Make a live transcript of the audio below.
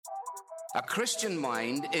A Christian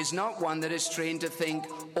mind is not one that is trained to think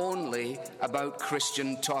only about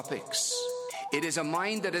Christian topics. It is a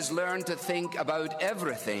mind that has learned to think about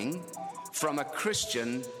everything from a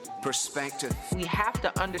Christian perspective. We have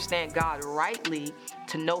to understand God rightly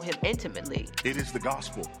to know him intimately. It is the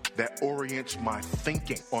gospel that orients my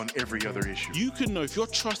thinking on every other issue. You can know, if you're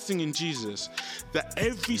trusting in Jesus, that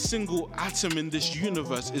every single atom in this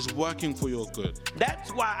universe is working for your good.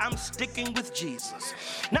 That's why I'm sticking with Jesus.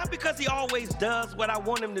 Not because he always does what I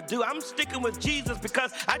want him to do. I'm sticking with Jesus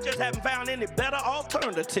because I just haven't found any better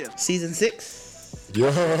alternative. Season 6. Yo,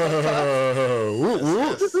 Yes.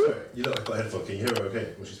 You look like a headphone. Can you hear her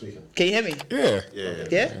okay when she's speaking? Can you hear me?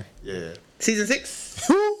 yeah. Season 6.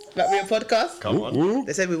 Black Real Podcast. Come on.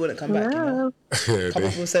 They said we wouldn't come back, you know. A couple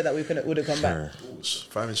people said that we wouldn't come back. Ooh,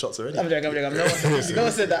 firing shots already. I'm joking. No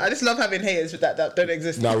one said that. I just love having haters that don't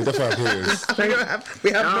exist. No, we definitely have haters.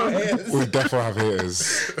 we have no haters. We definitely have haters.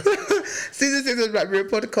 Season 6 of Black Real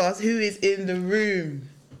Podcast. Who is in the room?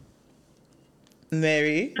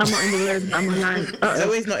 Mary. I'm not in the room. I'm online.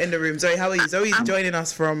 Zoe's not in the room. Zoe, how are you? Zoe's joining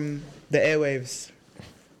us from the airwaves.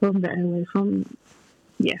 From the airway,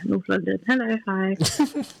 North London. Hello, hi.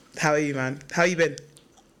 How are you, man? How you been?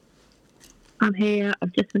 I'm here.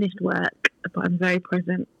 I've just finished work, but I'm very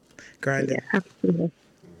present. Grinding. Yeah, happy to be here.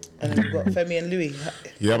 And then we've got Femi and Louis.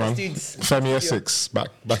 Yeah, man. Dudes. Femi Essex, back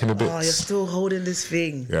in the bits. Oh, you're still holding this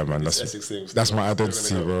thing. Yeah, man. That's my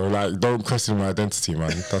identity, bro. Like, don't question my identity,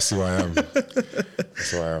 man. That's who I am.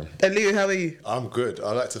 That's who I am. And Louis, how are you? I'm good.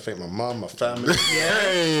 I'd like to thank my mum, my family.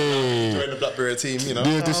 Hey! Join the Blackberry team, you know.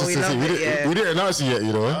 Yeah, this we is the love thing. it, We didn't announce it yet,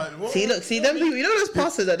 you know. See them people. You know those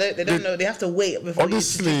pastors that they don't know. They have to wait before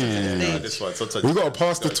Honestly. you introduce them to the stage. This one, sometimes We got to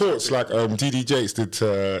pass the torch like DD Jakes did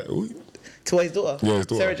to... To his daughter. Yeah, his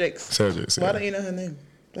daughter. Sarah Jakes. Sarah Jakes, Why yeah. don't you know her name?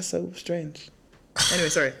 That's so strange. Anyway,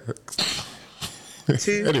 sorry.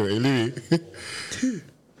 2. Anyway, Louis. 2.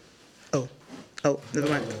 Oh, never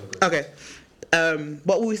mind. Okay.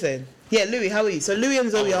 What were we saying? Yeah, Louis, how are you? So Louis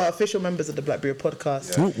and Zoe are official members of the Blackberry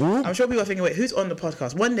Podcast. Yeah. I'm sure people are thinking, wait, who's on the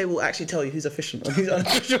podcast? One day we'll actually tell you who's official and who's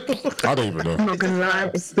unofficial. I don't even know. I'm not going to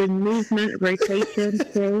lie. It's been movement, rotation,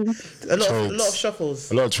 change. A lot of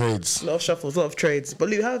shuffles. A lot of trades. A lot of shuffles, a lot of trades. But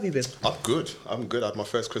Lou, how have you been? I'm good. I had my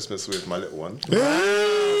first Christmas with my little one. Yeah.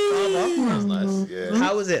 That was nice. Yeah.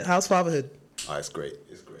 How was it? How's fatherhood? Oh, it's great.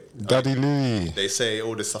 Daddy Louis. They say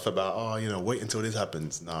all this stuff about, wait until this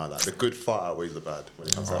happens. Nah, like the good far outweighs the bad when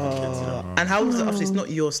it comes to having kids, you know. And how was it? Obviously, it's not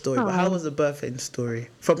your story, but how was the birthing story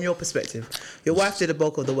from your perspective? Your wife did the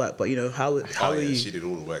bulk of the work, but how were you? She did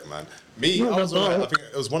all the work, man. Me, I was alright. I think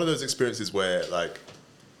it was one of those experiences where, like,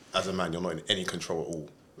 as a man, you're not in any control at all.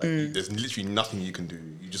 Like, there's literally nothing you can do.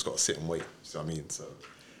 You just got to sit and wait. You know what I mean? So,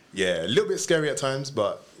 yeah, a little bit scary at times,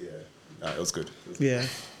 but yeah, it was good. Yeah.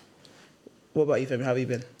 What about you, Femi? How have you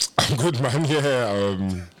been? I'm good, man.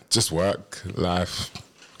 Yeah, just work, life.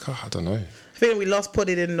 God, I don't know. I think we last put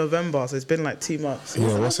it in November, so it's been like 2 months.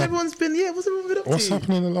 Yeah, what's everyone been up to? What's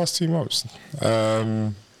happening in the last 2 months?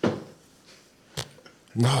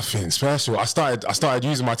 Nothing special. I started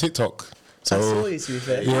using my TikTok. So, I saw you, to be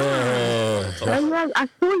fair. Yeah. I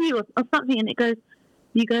saw you or something, and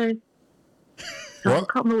you go. What? I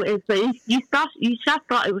can't remember what it is, but you should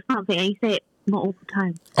start it with something, and you say it not all the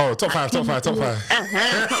time. Oh, top five. Top 5. Not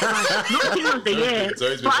team of the year.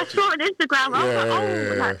 But I saw it on Instagram. I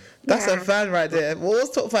was like, That's a fan right there. What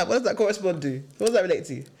was top 5? What does that correspond to? What does that relate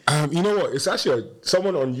to? You know what? It's actually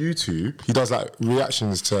someone on YouTube. He does like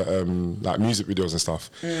reactions to like music videos and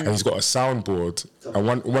stuff, and he's got a soundboard,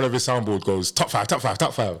 and one of his soundboard goes top 5. So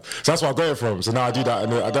that's what I'm going from. So now I do that,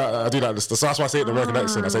 and I do that. So that's why I say it in the American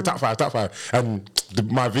accent. I say top 5, and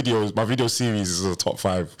my video series is a top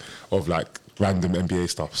 5 of like random NBA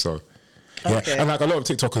stuff. So yeah, Okay. and like a lot of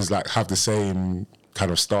TikTokers like have the same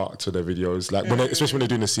kind of start to their videos, like especially when they're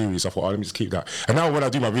doing a series. I thought, let me just keep that. And now when I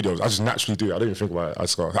do my videos, I just naturally do it. I don't even think about it. I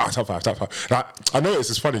just go top 5. Like, I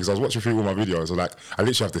noticed it's funny because I was watching through all my videos, and like I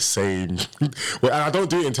literally have the same. And I don't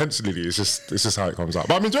do it intentionally. It's just how it comes out.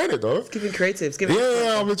 But I'm enjoying it though. It's giving creatives.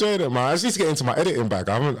 Yeah, I'm enjoying it, man. I just need to get into my editing bag.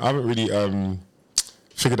 I haven't really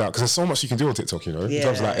figured out, because there's so much you can do on TikTok, you know, in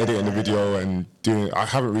terms of like editing the video and doing. I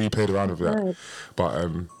haven't really played around with that, but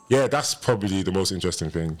yeah, that's probably the most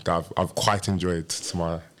interesting thing that I've quite enjoyed. To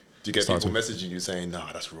my. Do you get people messaging you saying,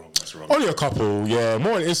 "Nah, that's wrong. Only a couple, yeah.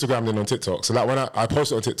 More on Instagram than on TikTok. So like when I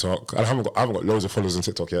post it on TikTok, I haven't got loads of followers on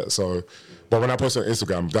TikTok yet. So, but when I post it on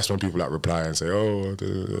Instagram, that's when people like reply and say, or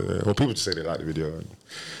people just say they like the video. And,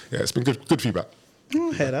 yeah, it's been good feedback.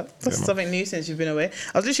 I hear that. That's something new since you've been away.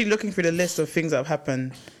 I was literally looking through the list of things that have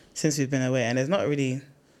happened since we've been away, and there's not really.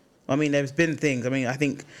 I mean, there's been things. I mean, I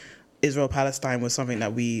think Israel-Palestine was something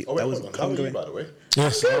that was How are you, by the way?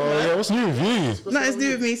 Yes. Yeah, what's new with you? No, it's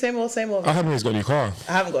new with me. Same old. I haven't he's got a new car.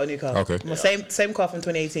 I haven't got a new car. Okay. My same car from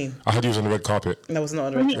 2018. I heard he was on the red carpet. No, I was not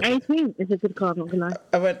on the red carpet. 2018 is a good car, not gonna lie.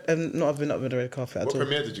 I went, I've been up with the red carpet at What all.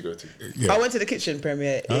 premiere did you go to? I went to the kitchen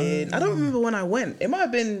premiere in. I don't remember when I went. It might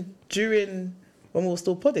have been during when we were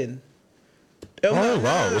still podding. Oh,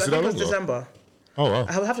 wow. Was it that it was long ago? December. Oh wow.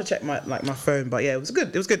 I will have to check my phone, but yeah, it was good.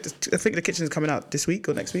 It was good. I think the kitchen's coming out this week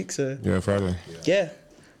or next week. So Yeah, Friday. yeah.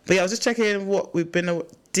 But yeah, I was just checking what we've been.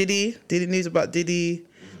 Diddy news about Diddy,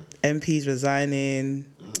 MPs resigning,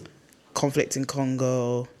 conflict in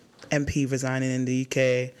Congo, MP resigning in the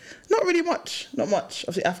UK. Not really much. Not much.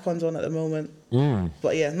 Obviously, AFCON's on at the moment.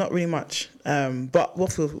 But yeah, not really much. But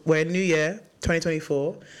we're in New Year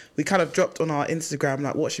 2024. We kind of dropped on our Instagram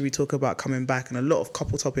like, what should we talk about coming back? And a lot of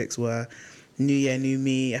couple topics were New Year, new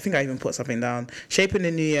me. I think I even put something down. Shaping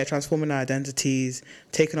the new year, transforming our identities,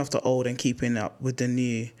 taking off the old and keeping up with the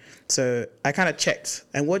new. So I kind of checked.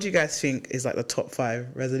 And what do you guys think is like the top 5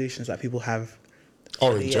 resolutions that people have?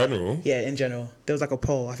 Oh, in general? Yeah, in general. There was like a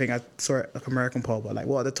poll. I think I saw it, like American poll, but like,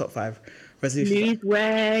 what are the top 5 resolutions? Lose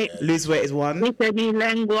weight. Lose weight is one. Speak a new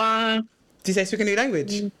lengua. Did you say speak a new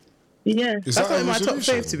language? Yeah. Is That's that not a in my top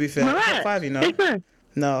resolution? 5, to be fair. Alright. Top 5, you know? Is it?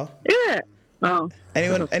 No. Is it? Oh.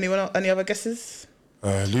 Anyone? Any other guesses?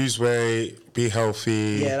 Lose weight, be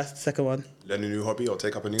healthy, Yeah, that's the second one. Learn a new hobby or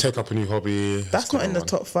take up a new take up a new hobby. That's not in the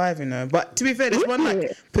top 5, you know. But to be fair, there's one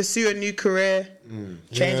like pursue a new career,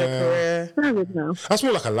 change a career. I would know. That's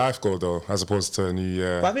more like a life goal though, as opposed to a new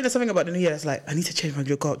year. But I think there's something about the new year that's like, I need to change my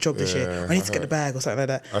job this year. I need to get the bag or something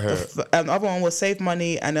like that. The other one was save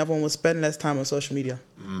money, and the other one was spend less time on social media.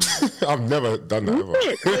 I've never done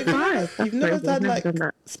that ever. You've never done like done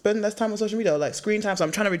that. spend less time on social media or like screen time. So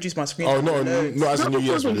I'm trying to reduce my screen Oh time. no, loads. not as a Not New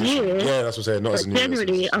Year's before the resolution. year. Yeah, that's what I'm saying. Not as a New Year's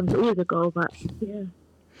Generally, resolution. always a goal, but yeah.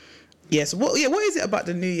 Yeah. So what is it about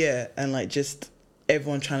the new year and like just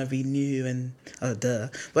everyone trying to be new and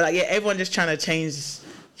but like yeah, everyone just trying to change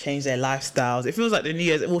their lifestyles. It feels like the new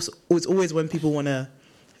year it's always when people want to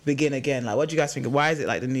begin again. Like, what do you guys think? Why is it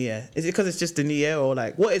like the new year? Is it because it's just the new year, or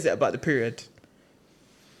like what is it about the period?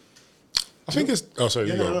 I think it's. Oh, sorry.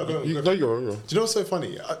 Yeah, you no, go. go. You Do go. you know what's so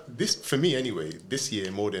funny? This, for me anyway, this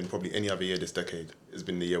year more than probably any other year this decade has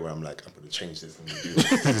been the year where I'm like, I'm going to change this and do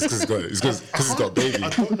this. It's because it's got a baby. I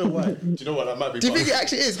don't know why. Do you know what? That might be. Do you think it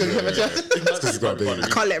actually is because you have a child? Because it's got a baby. I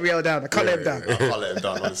can't let Rio down. I can't let him down. I can't let him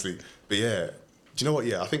down, honestly. But yeah, do you know what?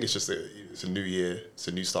 Yeah, I think it's just it's a new year. It's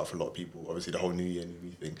a new start for a lot of people. Obviously, the whole new year, new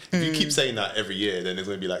me thing. If you keep saying that every year, then there's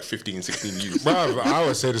going to be like 15, 16 years. Bruv, I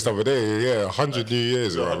would say this the other day. Yeah, 100 New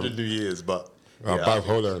Years. 100 New Years, but Yeah,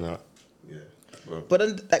 bipolar and that. Yeah. Well, But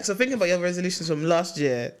then, like, so thinking about your resolutions from last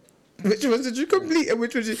year, which ones did you complete and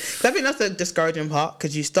which ones you... 'cause I think that's the discouraging part,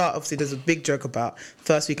 because you start, obviously, there's a big joke about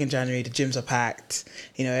first week in January, the gyms are packed,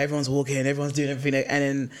 you know, everyone's walking, everyone's doing everything, and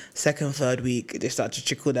then second, third week, they start to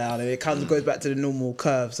trickle down, and it kind of goes back to the normal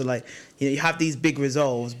curve. So, like, you know, you have these big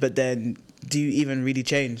resolves, but then do you even really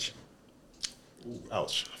change?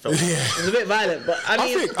 ouch. I felt It was a bit violent, but I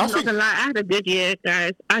mean... I'm not gonna lie, I had a good year,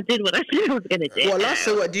 guys. I did what I said I was gonna do.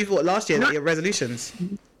 What do you thought last year, like your resolutions?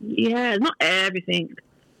 Yeah, not everything,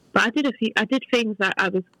 but I did things that I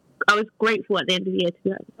was grateful at the end of the year to be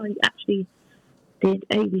like, oh, you actually did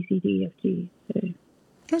A, B, C, D, E, F, G. So.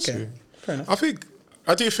 Okay, fair enough.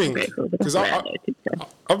 I do think because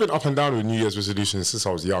I've been up and down with New Year's resolutions since I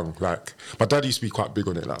was young. Like my dad used to be quite big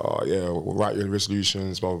on it. Like, oh yeah, we'll write your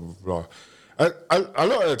resolutions, blah blah blah. A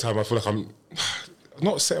lot of the time, I feel like I'm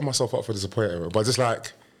not setting myself up for disappointment, but just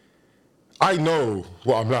like I know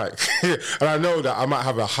what I'm like, and I know that I might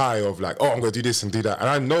have a high of like, oh, I'm gonna do this and do that, and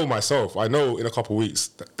I know myself. I know in a couple of weeks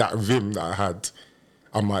that vim that I had,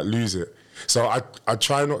 I might lose it. So I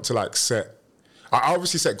try not to like set. I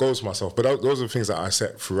obviously set goals for myself, but those are the things that I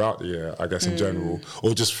set throughout the year, I guess, in general,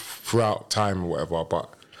 or just throughout time or whatever.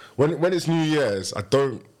 But when it's New Year's, I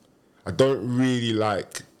don't really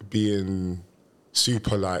like being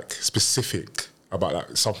super like specific about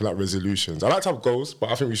like something like resolutions. I like to have goals, but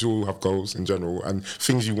I think we should all have goals in general and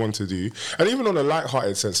things you want to do. And even on a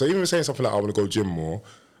light-hearted sense, so even saying something like I want to go gym more,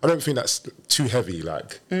 I don't think that's too heavy.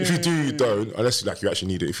 Like if you do, you don't, unless like you actually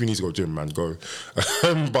need it. If you need to go gym, man, go.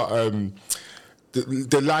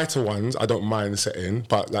 The lighter ones, I don't mind setting,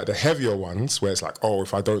 but like the heavier ones, where it's like, oh,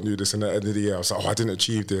 if I don't do this in the end of the year, I was like, oh, I didn't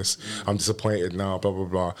achieve this, I'm disappointed now, blah blah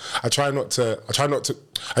blah. I at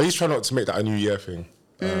least try not to make that a New Year thing.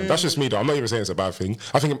 That's just me, though. I'm not even saying it's a bad thing.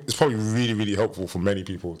 I think it's probably really, really helpful for many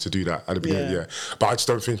people to do that at the beginning of the year. But I just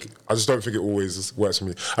don't think it always works for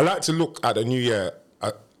me. I like to look at the New Year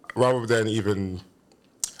rather than even.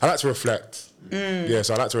 I like to reflect. Yeah,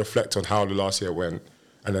 so I like to reflect on how the last year went.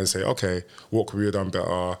 and then say, okay, what could we have done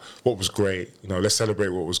better? What was great? You know, let's celebrate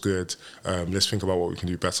what was good. Let's think about what we can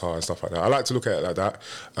do better and stuff like that. I like to look at it like that.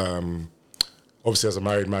 Obviously, as a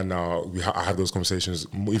married man now, I have those conversations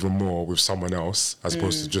even more with someone else as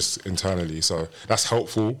opposed to just internally. So that's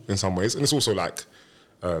helpful in some ways, and it's also like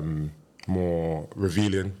more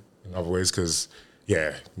revealing in other ways because.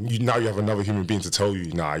 Yeah, now you have another human being to tell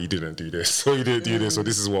you, nah, you didn't do this, or you didn't do this, or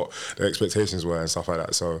this is what the expectations were and stuff like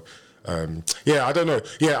that. So, yeah, I don't know.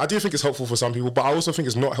 Yeah, I do think it's helpful for some people, but I also think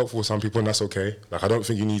it's not helpful for some people, and that's okay. Like, I don't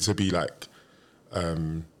think you need to be like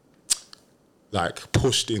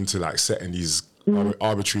pushed into like setting these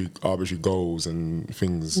arbitrary goals and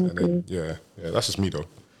things. And then, yeah, that's just me though.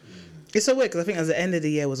 It's so weird because I think as the end of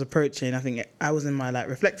the year was approaching, I think I was in my like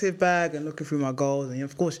reflective bag and looking through my goals, and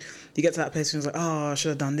of course you get to that place and it's like, oh, I should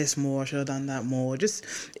have done this more, I should have done that more. Just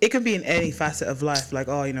it can be in any facet of life. Like,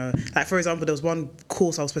 oh, you know, like for example, there was one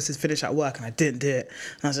course I was supposed to finish at work and I didn't do it,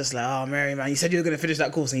 and I was just like, oh, Mary, man, you said you were going to finish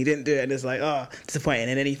that course and you didn't do it, and it's like, oh, disappointing.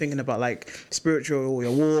 And then you're thinking about like spiritual,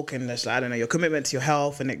 your walk, and just, I don't know, your commitment to your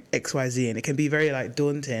health and XYZ, and it can be very like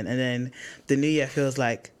daunting. And then the new year feels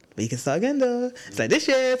like, but you can start again though. It's like this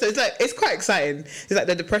year, so it's quite exciting. It's like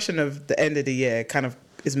the depression of the end of the year kind of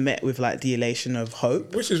is met with like the elation of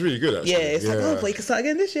hope, which is really good actually. Yeah, it's like, oh, but you can start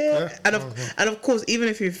again this year. Yeah. And of course, even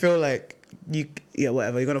if you feel like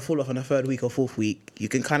whatever, you're gonna fall off on the third week or fourth week, you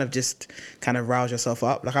can kind of just rouse yourself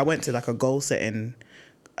up. Like I went to like a goal setting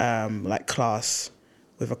like class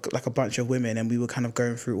with a bunch of women, and we were kind of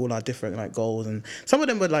going through all our different like goals, and some of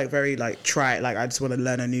them were like very like trite, like I just want to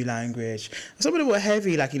learn a new language. Some of them were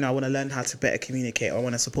heavy, like, you know, I want to learn how to better communicate, or I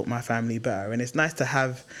want to support my family better. And it's nice to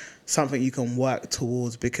have something you can work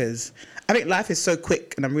towards, because I think life is so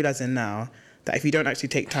quick, and I'm realizing now that if you don't actually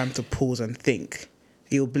take time to pause and think,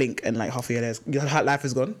 you'll blink and like half of your life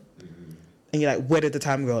is gone. And you're like, where did the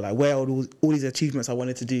time go? Like, where are all these achievements I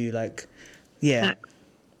wanted to do? Like, yeah.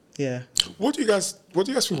 What do you guys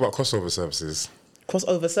think about crossover services?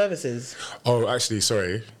 Crossover services? Oh, actually,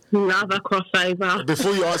 sorry. Love a crossover.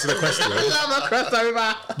 Before you answer the question, love a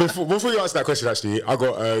crossover. Before you answer that question, actually, I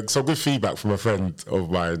got some good feedback from a friend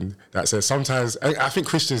of mine that says sometimes, I think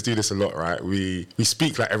Christians do this a lot, right? We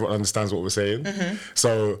speak like everyone understands what we're saying.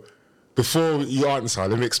 So before you answer,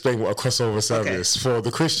 let me explain what a crossover service for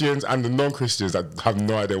the Christians and the non-Christians that have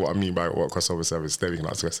no idea what I mean by what crossover service. Then we can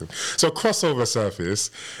ask the question. So a crossover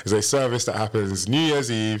service is a service that happens New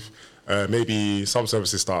Year's Eve. Maybe some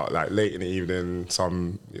services start like late in the evening,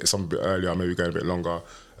 some a bit earlier, maybe going a bit longer,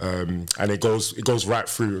 and it goes right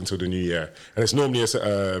through until the new year. And it's normally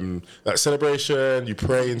a celebration. You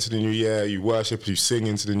pray into the new year, you worship, you sing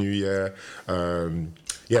into the new year.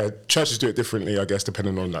 Churches do it differently, I guess,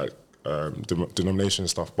 depending on like denomination and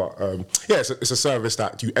stuff. But it's a service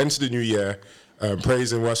that you enter the new year.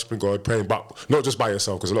 Praising, worshiping God, praying, but not just by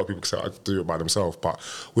yourself, because a lot of people say I do it by themselves, but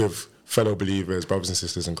with fellow believers, brothers and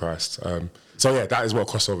sisters in Christ. That is what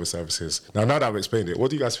crossover service is. Now that I've explained it, what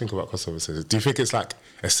do you guys think about crossover service? Do you think it's like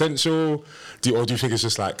essential, or do you think it's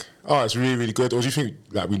just like, oh, it's really, really good, or do you think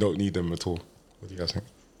like we don't need them at all? What do you guys think?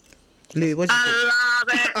 Lou, what do you think? I love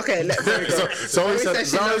it. Okay, let's go. Zoe said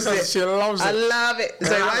she loves it. I love it.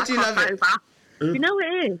 So why do you love it? You know what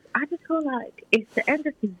it is? I just feel like it's the end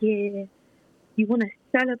of the year. You want to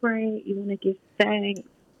celebrate. You want to give thanks.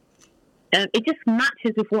 It just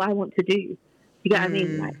matches with what I want to do. You get what I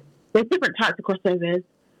mean? Like, there's different types of crossovers,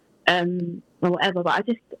 or whatever. But I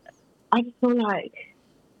just feel like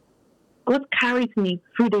God carries me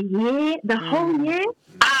through the year, the whole year.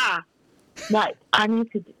 Like I need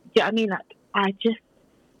to. Do you know what I mean? Like I just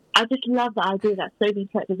love the idea that so many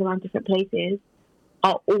churches around different places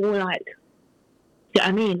are all like. Do you know what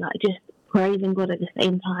I mean? Like just praising God at the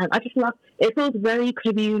same time. I just love. It feels very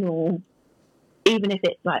communal, even if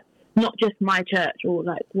it's like not just my church or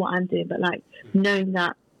like what I'm doing, but like knowing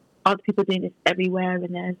that other people are doing this everywhere,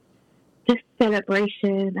 and there's just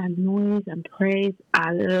celebration and noise and praise.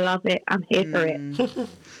 I love it. I'm here for it.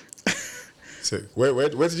 So where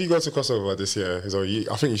did you go to crossover this year? So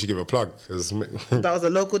I think you should give a plug. That was a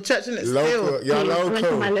local church, isn't it? Local. I went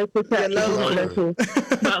to my local church. Local.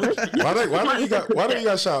 Why don't you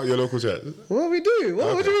guys shout out your local church? What we do?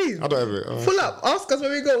 What do you mean? I don't have it. Pull up. Ask us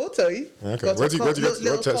where we go. We'll tell you. Okay. What church you get to?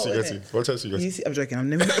 What church you get to? I'm joking. I'm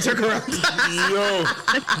never going to joke around. Yo,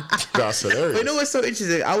 that's hilarious. But you know what's so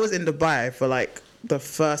interesting? I was in Dubai for like the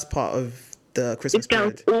first part of the Christmas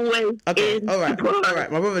period. Always all right.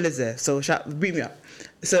 My brother lives there, so beat me up.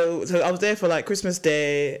 So I was there for like Christmas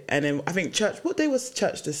Day, and then I think church. What day was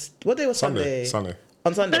church? What day was Sunday? Sunday.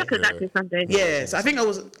 On Sunday. Sunday. Yeah. So I didn't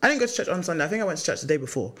go to church on Sunday. I think I went to church the day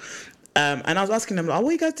before. And I was asking them, like, what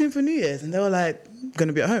are you guys doing for New Year's? And they were like, going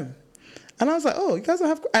to be at home. And I was like, oh, you guys don't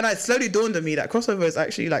have... And it slowly dawned on me that crossover is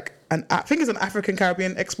actually like... I think it's an African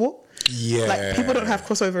Caribbean export. Yeah. Like, people don't have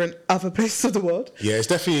crossover in other places of the world. Yeah, it's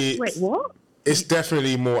definitely... Wait, what? It's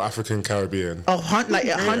definitely more African Caribbean. Oh,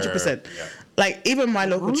 100%. Yeah. Like, even my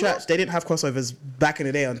local church, they didn't have crossovers back in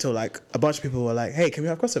the day until, like, a bunch of people were like, hey, can we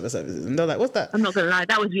have crossover services? And they're like, what's that? I'm not going to lie,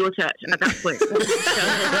 that was your church at that point.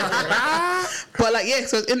 But, like, yeah,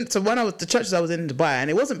 so when the churches I was in Dubai, and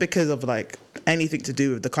it wasn't because of, like, anything to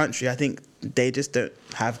do with the country. I think they just don't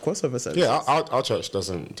have crossover services. Yeah, our church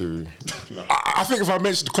doesn't do... I think if I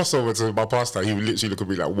mentioned crossover to my pastor, he would literally look at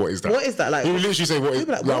me like, what is that? What is that? Like, he would literally say, what are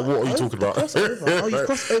you talking about? Crossover. Oh, you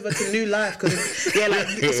cross over to new life. Yeah, like,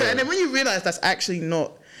 so, and then when you realise that's actually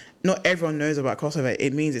not everyone knows about crossover,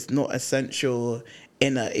 it means it's not essential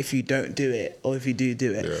if you don't do it or if you do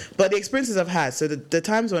it. Yeah. But the experiences I've had, so the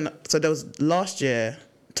times when... So there was last year,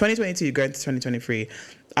 2022 going to 2023...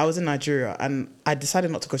 I was in Nigeria and I decided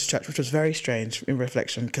not to go to church, which was very strange in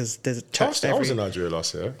reflection because there's a church I was in Nigeria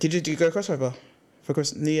last year. Did you go crossover for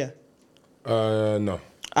New Year? No.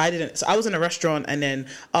 I didn't. So I was in a restaurant and then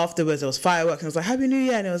afterwards there was fireworks and I was like, Happy New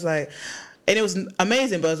Year. And it was like, and it was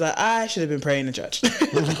amazing, but I was like, I should have been praying in church.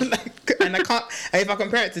 And I can't, and if I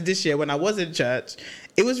compare it to this year when I was in church,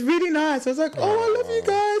 it was really nice. I was like, oh, I love you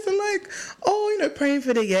guys. And like, oh, praying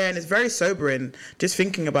for the year. And it's very sobering just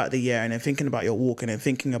thinking about the year and then thinking about your walk and then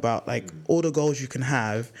thinking about like all the goals you can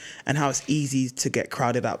have and how it's easy to get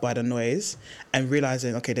crowded out by the noise and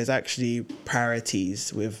realizing, okay, there's actually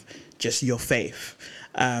priorities with just your faith.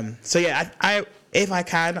 So yeah, I if I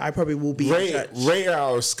can, I probably will be in church. Rate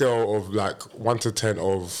out a scale of like 1 to 10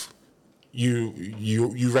 of you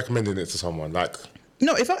recommending it to someone, like.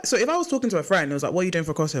 No, if I was talking to a friend, it was like, what are you doing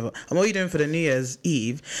for crossover? And what are you doing for the New Year's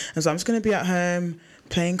Eve? And so I'm just going to be at home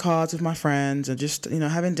playing cards with my friends and just,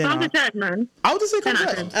 having dinner. Come to church, man. I would just say come to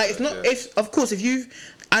church. It's not, of course,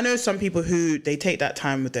 I know some people who, they take that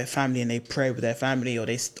time with their family and they pray with their family or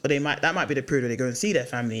that might be the period where they go and see their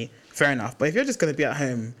family. Fair enough. But if you're just going to be at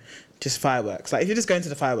home, just fireworks. Like, if you're just going to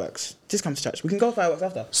the fireworks, just come to church. We can go fireworks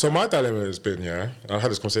after. So my dilemma has been, I had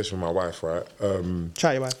this conversation with my wife, right? Shout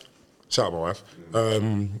out your wife. Shout out my wife.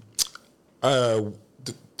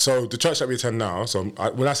 So the church that we attend now, so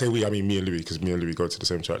when I say we, I mean me and Louis, because me and Louis go to the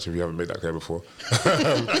same church if you haven't made that clear before.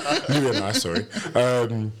 Louis and I, sorry.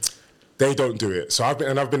 They don't do it. So I've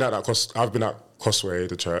been at Crossway,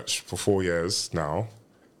 the church, for 4 years now.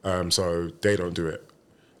 So they don't do it.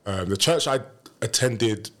 The church I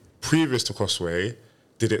attended previous to Crossway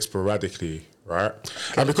did it sporadically, right?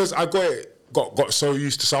 Okay. And because I got so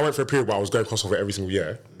used to, so I went for a period where I was going crossover every single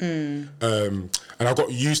year, and I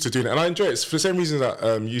got used to doing it, and I enjoy it. It's for the same reasons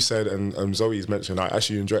that you said and Zoe's mentioned. I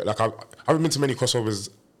actually enjoy it. Like I haven't been to many crossovers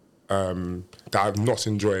that I've not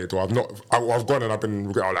enjoyed, or I've gone and I've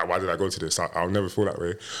been like, why did I go to this? I'll never feel that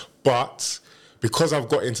way. But because I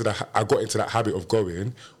got into that habit of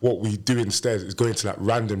going, what we do instead is going to like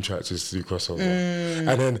random churches to do crossover.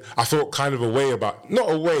 And then I felt kind of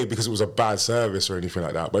not a way because it was a bad service or anything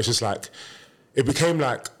like that, but it's just like, it became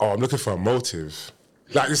like, oh, I'm looking for a motive.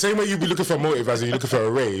 Like the same way you'd be looking for a motive as you're looking for a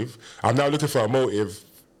rave, I'm now looking for a motive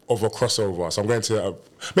of a crossover. So I'm going to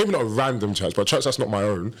maybe not a random church, but a church that's not my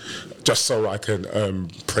own, just so I can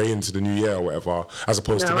pray into the new year or whatever, as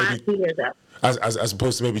opposed to maybe as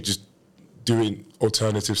opposed to maybe just doing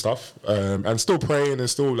alternative stuff and still praying and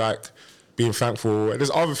still like being thankful. And there's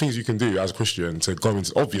other things you can do as a Christian to go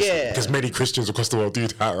into, obviously, because many Christians across the world do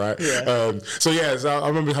that, right? Yeah. So I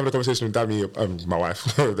remember having a conversation with Dami, my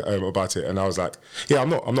wife, about it, and I was like, I'm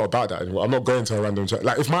not about that anymore. I'm not going to a random church.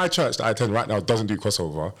 Like if my church that I attend right now doesn't do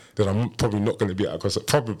crossover, then I'm probably not going to be at a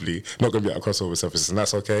crossover service, and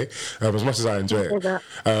that's okay. As much as I enjoy it.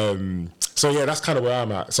 So yeah, that's kind of where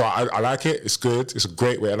I'm at. So I like it. It's good. It's a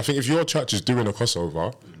great way. And I think if your church is doing a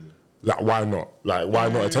crossover, like why not? Like why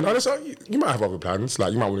not attend? You might have other plans.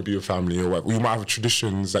 Like you might want to be with family or whatever. You might have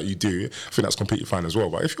traditions that you do. I think that's completely fine as well.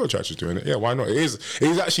 But if your church is doing it, why not? It is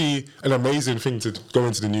actually an amazing thing to go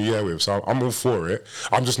into the new year with. So I'm all for it.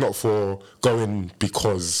 I'm just not for going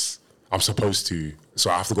because I'm supposed to. So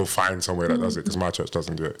I have to go find somewhere that does it because my church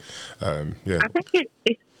doesn't do it. I think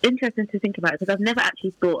it's interesting to think about it because I've never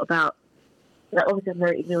actually thought about. Like obviously I'm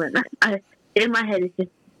very ignorant. In my head, it's just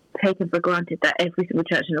taken for granted that every single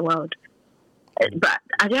church in the world. But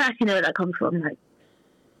I don't actually know where that comes from. Like,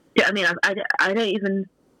 I mean, I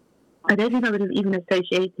don't think I would have even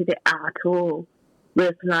associated it at all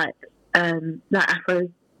with like Afro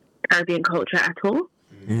Caribbean culture at all.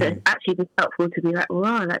 So it's actually just helpful to be like,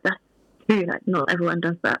 wow, like that's true. Like not everyone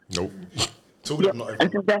does that. Nope.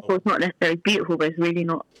 And so therefore, it's not necessarily beautiful, but it's really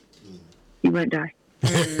not. You won't die.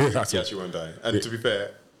 Yes, you won't die. And to be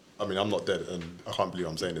fair, I mean, I'm not dead, and I can't believe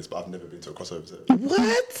I'm saying this, but I've never been to a crossover service.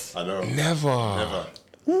 What? I know. Never. Never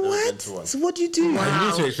been What? to one. So what do you do? You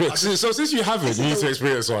need to experience. So since you haven't, you need to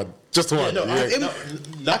experience one. Just one. no, Yeah.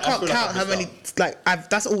 I can't count how many.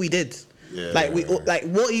 That's all we did. Yeah.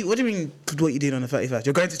 What do you mean? What you doing on the 31st?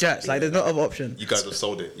 You're going to church. Like, there's no other option. You guys have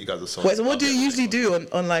sold it. Wait, so what do you usually do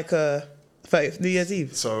on like a 30th New Year's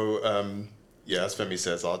Eve? So, as Femi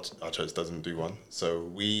says, our church doesn't do one. So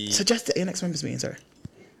we. Suggest it at your next members meeting. Sorry.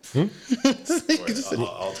 Sorry,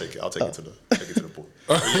 I'll take it. I'll take it to the board.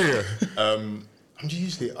 Yeah. I'm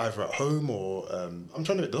usually either at home or I'm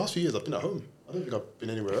trying to. The last few years I've been at home. I don't think I've been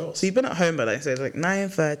anywhere else. So you've been at home, but like, so it's like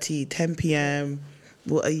 9:30, 10 p.m.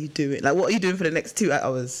 What are you doing? Like, what are you doing for the next 2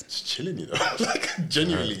 hours? Just chilling, you know. Like,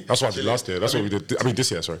 genuinely. That's what I did chilling. last year. That's what we did. I mean, this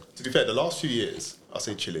year, sorry. To be fair, the last few years, I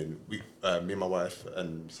say chilling. We, me and my wife,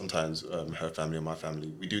 and sometimes her family and my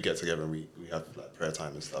family, we do get together and we have like prayer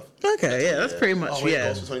time and stuff. Okay, yeah, that's pretty much,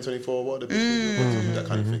 goals for 2024, what are the big things we want to do, that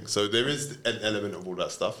kind of thing. So there is an element of all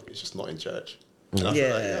that stuff. It's just not in church. And I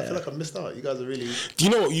feel like I missed out. You guys are really. Do you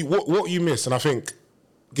know what you miss? And I think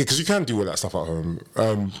because you can do all that stuff at home,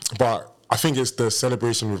 but I think it's the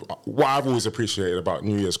celebration with what I've always appreciated about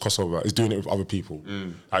New Year's crossover is doing it with other people.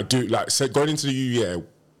 Going into the new year,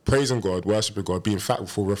 praising God, worshiping God, being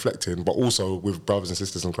thankful, reflecting, but also with brothers and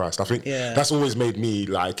sisters in Christ. I think that's always made me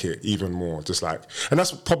like it even more. Just like, and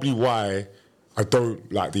that's probably why I don't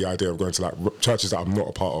like the idea of going to like churches that I'm not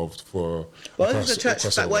a part of for. What is the church?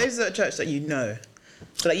 Like, what is the church that you know?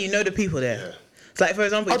 So like you know the people there. Yeah. So like for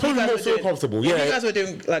example, I probably more feel comfortable. Yeah, if you guys were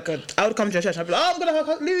doing like I would come to a church. I'd be like, oh, I'm gonna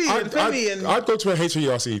have Louis and Femi and. I'd go to a HERC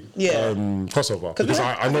crossover because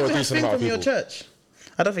I know a decent amount of people. Your church.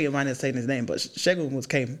 I don't think your man is saying his name, but Shegun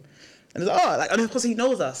came. And it's like, and of course he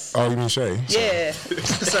knows us. Oh, you mean Shay? Yeah.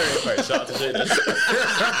 Sorry. Right, shout out to Shay.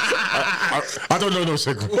 I don't know no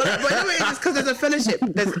Shegun. But anyway, it's because there's a fellowship.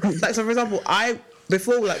 Like, so for example,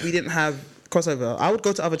 before we didn't have crossover, I would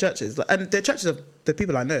go to other churches, and the churches of the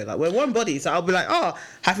people I know. Like, we're one body, so I'll be like, oh,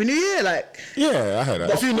 Happy New Year. Like, yeah, I heard that.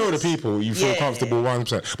 If you know the people, you feel comfortable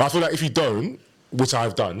 100%. But I feel like if you don't, which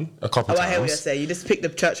I've done a couple times. I hear what you're saying. You just pick the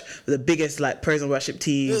church with the biggest like praise and worship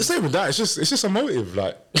team. Same with that. It's just a motive,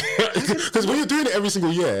 like, because when you're doing it every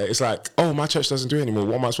single year, it's like, oh, my church doesn't do it anymore.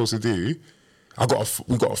 What am I supposed to do? We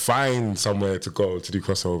got to find somewhere to go to do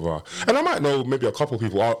crossover, and I might know maybe a couple of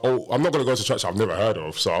people. I'm not going to go to church I've never heard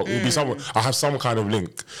of, so it'll be someone. I have some kind of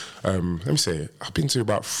link. Let me say, I've been to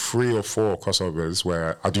about 3 or 4 crossovers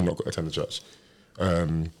where I do not attend the church.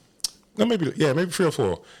 Maybe 3 or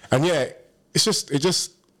 4, and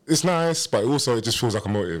it's nice, but also it just feels like a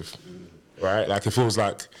motive, right? Like it feels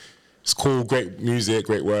like it's cool, great music,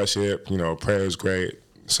 great worship. You know, prayer's great.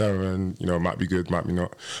 Sermon, might be good, might be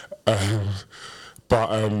not. But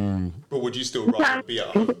would you still rather be at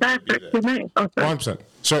home than be there? 100%.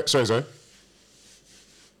 Sorry, Zoe.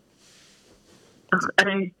 I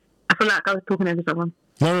feel like I was talking over someone.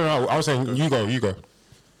 No. I was saying you go.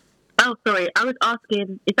 Oh, sorry. I was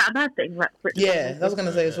asking, is that a bad thing? Like, yeah, I was going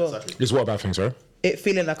to say as well. Exactly. Is what a bad thing, sorry? It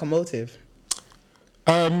feeling like a motive.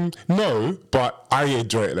 No, but I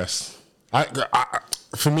enjoy it less.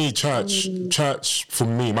 For me, church, for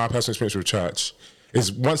me, my personal experience with church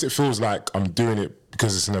is once it feels like I'm doing it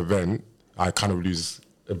because it's an event, I kind of lose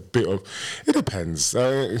a bit of, it depends.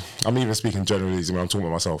 I'm even speaking generally when I'm talking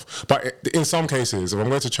about myself. But in some cases, if I'm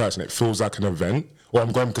going to church and it feels like an event, or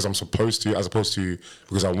I'm going because I'm supposed to, as opposed to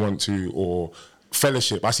because I want to, or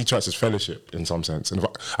fellowship, I see church as fellowship in some sense. And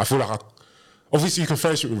I feel like obviously you can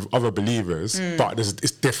fellowship with other believers, but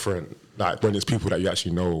it's different. Like when it's people that you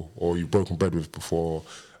actually know or you've broken bread with before,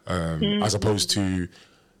 as opposed to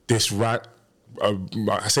this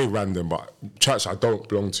I say random, but church I don't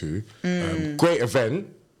belong to. Great event,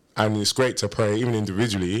 and it's great to pray even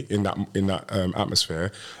individually in that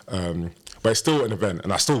atmosphere. But it's still an event,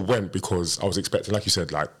 and I still went because I was expecting, like you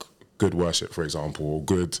said, like good worship, for example, or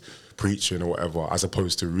good preaching or whatever, as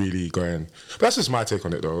opposed to really going. But that's just my take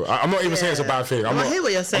on it, though. I'm not even saying it's a bad thing. I hear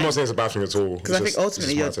what you're saying. I'm not saying it's a bad thing at all. Because I think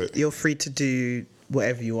ultimately you're free to do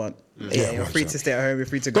whatever you want. Yeah, you're free to stay at home. You're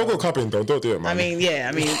free to go. Don't go cupping, though. Don't do it, man. You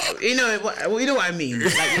know what I mean.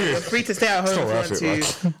 Like, you're free to stay at home if you want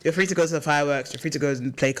to. You're free to go to the fireworks. You're free to go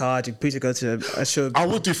and play cards. You're free to go to a show. I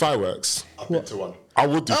would do fireworks. I've been to one. I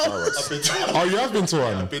would do fireworks. I've been to one. Oh, you have been to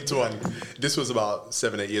one? I've been to one. This was about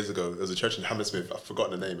 7-8 years ago. There was a church in Hammersmith. I've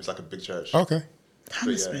forgotten the name. It's like a big church. Okay.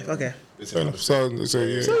 Hammersmith, okay. It's in Hammersmith. So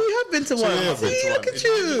you have been to one. I've been to one. Look at you.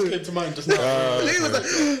 It just came to mind just now.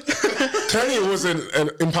 Clearly it wasn't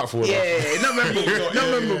impactful enough. Yeah, not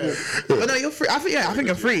memorable. But no, you're free. I think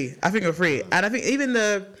you're free. And I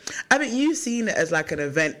think you've seen it as like an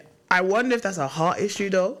event. I wonder if that's a heart issue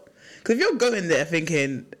though. Because if you're going there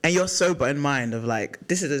thinking, and you're sober in mind of like,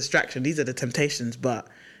 this is a distraction, these are the temptations, but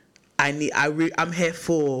I'm here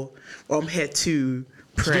for, or I'm here to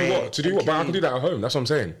pray. To do what? But I can do that at home. That's what I'm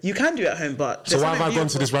saying. You can do it at home, but So why have I gone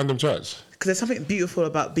to this random church? Because there's something beautiful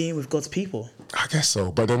about being with God's people. I guess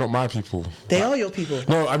so, but they're not my people. They are your people.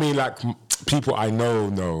 No, I mean like people I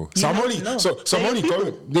know. So I'm only I'm only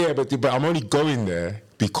going. Yeah, but I'm only going there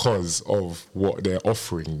because of what they're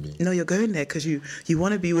offering me. No, you're going there because you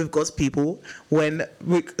want to be with God's people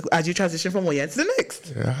as you transition from one year to the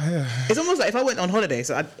next. Yeah. It's almost like if I went on holiday.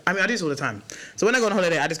 So I do this all the time. So when I go on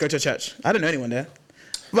holiday, I just go to a church. I don't know anyone there.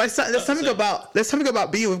 But there's something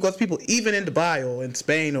about being with God's people, even in Dubai or in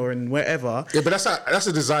Spain or in wherever. Yeah, but that's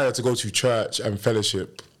a desire to go to church and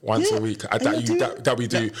fellowship once a week. That we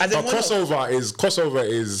do. But crossover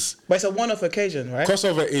is. But it's a one-off occasion, right?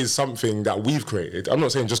 Crossover is something that we've created. I'm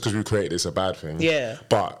not saying just because we created it's a bad thing. Yeah.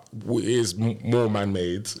 But it is more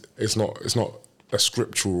man-made. It's not a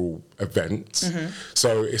scriptural event. Mm-hmm.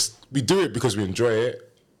 So we do it because we enjoy it,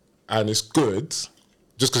 and it's good.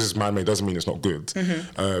 Just because it's man-made doesn't mean it's not good.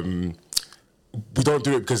 Mm-hmm. We don't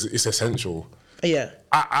do it because it's essential. Yeah.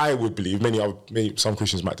 I would believe, some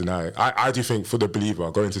Christians might deny it. I do think for the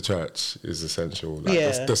believer, going to church is essential. Like,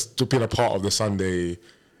 just being a part of the Sunday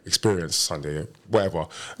experience, Sunday, whatever.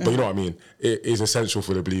 But you know what I mean? It is essential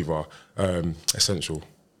for the believer. Essential.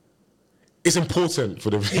 It's important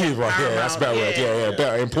for the believer. Yeah, that's a better word. Yeah,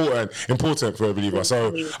 better. Important for a believer.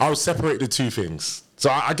 So I would separate the two things. So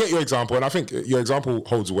I get your example, and I think your example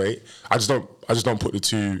holds weight. I just don't put the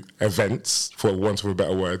two events, for want of a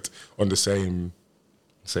better word, on the same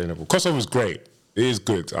level. Crossover is great. It is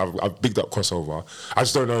good. I've bigged up crossover. I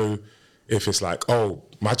just don't know if it's like, oh,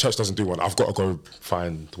 my church doesn't do one, I've got to go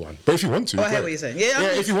find one. But if you want to, I hear what you're saying. Yeah,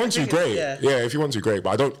 if you want to, great. Yeah, if you want to, great.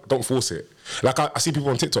 But don't force it. Like I see people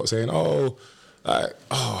on TikTok saying,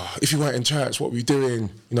 if you weren't in church, what were you doing?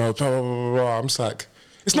 You know, blah blah blah blah. I'm just like,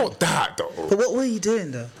 it's not that though. But what were you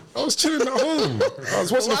doing though? I was chilling at home. I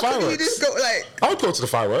was watching the fireworks. You just go, I would go to the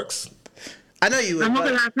fireworks. I know you would. I'm not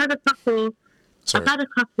gonna lie, I've had a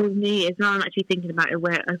couple of New Years. Now I'm actually thinking about it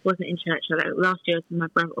where I wasn't in church. So like last year, my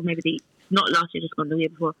brother, or maybe not last year, just gone the year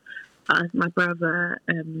before. My brother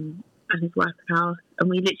and his wife's house, and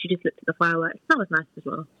we literally just looked at the fireworks. That was nice as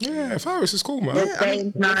well. Yeah, fireworks is cool, man. Stuff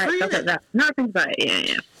like that. No, I think about it.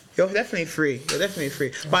 Yeah. You're definitely free.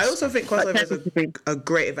 But I also think crossover is a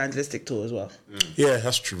great evangelistic tool as well. Yeah,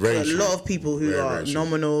 that's true. Very true. A lot of people who are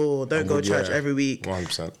nominal or don't go to church every week,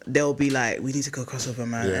 100%. They'll be like, we need to go crossover,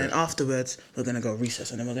 man. Yeah. And afterwards, we're going to go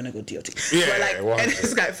recess and then we're going to go DOT. Yeah, and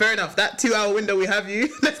it's like, fair enough. That 2-hour window we have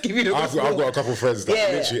you, let's give you the I've got a couple of friends that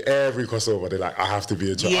literally every crossover, they're like, I have to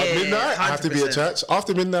be at church. At midnight, 100%. I have to be at church.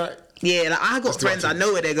 After midnight, yeah, like I got friends, I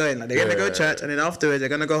know where they're going. Like they're gonna go to church, and then afterwards they're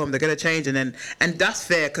gonna go home. They're gonna change, and that's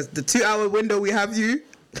fair because the 2-hour window we have you,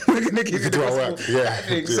 we're gonna give you the gospel.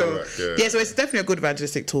 So it's definitely a good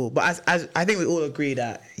evangelistic tool. But as I think we all agree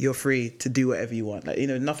that you're free to do whatever you want. Like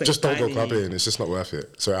nothing. Just don't go clubbing. It's just not worth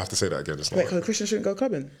it. So I have to say that again. It's not. Wait, because Christians shouldn't go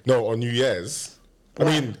clubbing? No, on New Year's. Why?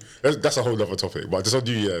 I mean, that's a whole other topic, but just on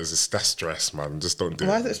New Year's, that's stress, man. Just don't do it.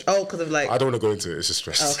 Why is it? Oh, because of like... I don't want to go into it. It's just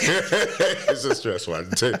stress. Okay. It's just stress, man.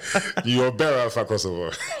 You're better at that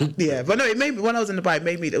crossover. Yeah, but no, it made me, when I was in Dubai,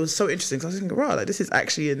 it was so interesting. Because I was thinking, wow, like this is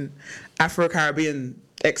actually an Afro-Caribbean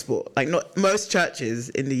export. Like not most churches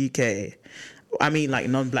in the UK, I mean like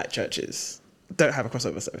non-black churches, don't have a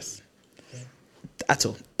crossover service. At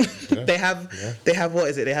all. Yeah. They have what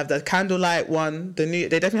is it? They have the candlelight one. They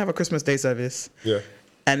definitely have a Christmas Day service. Yeah.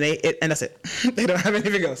 And and that's it. They don't have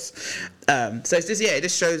anything else. So it's just it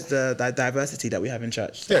just shows the diversity that we have in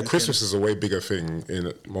church. Yeah, Christmas is a way bigger thing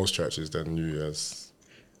in most churches than New Year's.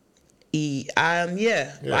 But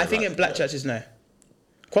I think in black churches no.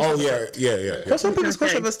 Yeah. For some people's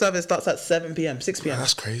crossover stuff, it starts at 7 p.m., 6 p.m.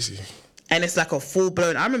 That's crazy. And it's like a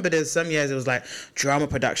full-blown... I remember there's some years it was like drama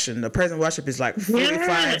production. The praise and worship is like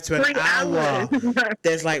 45 to an hour.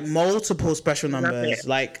 There's like multiple special numbers.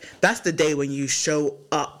 Like that's the day when you show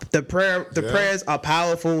up. The prayers are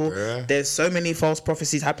powerful. Yeah. There's so many false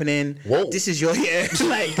prophecies happening. Whoa. This is your year.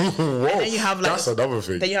 Like, whoa. And then you have like... That's another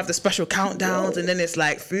thing. Then you have the special countdowns, and then it's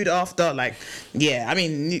like food after. Like, yeah. I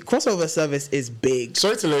mean, crossover service is big.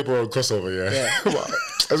 Sorry to label on crossover, yeah.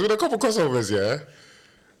 There's been a couple crossovers, yeah.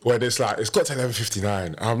 When it's like, it's got to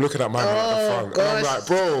 11:59. I'm looking at my man at the front. Gosh. And I'm like,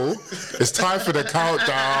 bro, it's time for the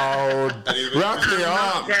countdown. Wrap it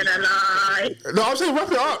up. No, I'm saying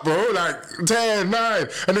wrap it up, bro. Like 10, 9.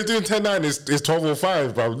 And they're doing 10, 9. It's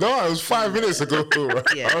 12:05, bro. No, it was 5 minutes ago.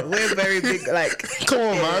 Yeah, we're very big. Like, come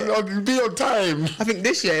on, man. Be on time. I think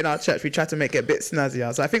this year in our church, we tried to make it a bit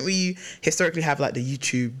snazzier. So I think we historically have like the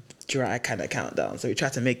YouTube dry kind of countdown. So we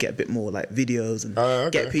tried to make it a bit more like videos and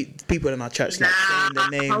okay. get people in our church like saying their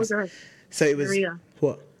names. Hold on. So it was Maria.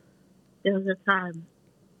 what? There was a time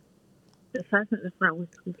the person at the front was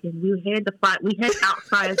talking. We heard the fight. We heard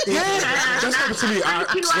outside. That's happened to me.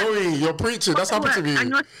 Sorry, you're preaching. That's happened to me.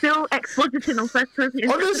 And you're still expositing on First Corinthians.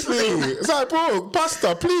 Honestly, it's like, bro,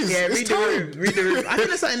 pastor, please. Yeah, it's read the room. Read the room. I think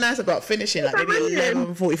there's something nice about finishing like maybe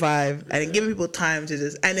 11:45 and then giving people time to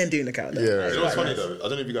just and then doing the countdown. Yeah. You know what's funny though? I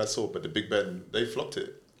don't know if you guys saw, but the Big Ben, they flopped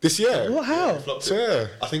it. This year. What? How? They flopped Yeah. it.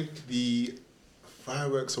 I think the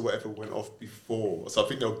fireworks or whatever went off before. So I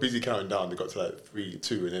think they were busy counting down. They got to like 3,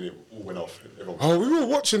 2, and then it all went off. And everyone Oh, we were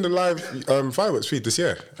watching the live fireworks feed this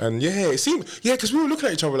year, and it seemed because we were looking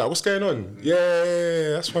at each other like, "What's going on?"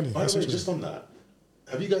 Yeah, that's funny. By That's the way, interesting. just on that,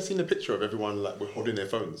 have you guys seen the picture of everyone like holding their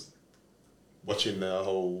phones, watching the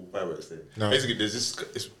whole fireworks thing? No. Basically, there's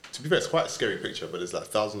this. To be fair, it's quite a scary picture, but there's like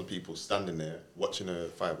thousands of people standing there watching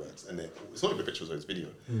the fireworks, and it's not even pictures, it's video.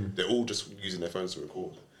 They're all just using their phones to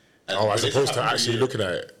record. And Oh, as when they say opposed to Happy New actually Year, looking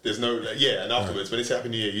at it. There's no and afterwards when they say Happy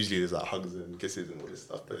New Year, usually there's like hugs and kisses and all this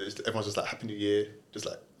stuff, but everyone's just like Happy New Year, just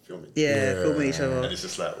like filming. Yeah, filming each other. And it's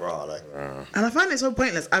just like And I find it so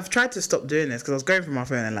pointless. I've tried to stop doing this because I was going through my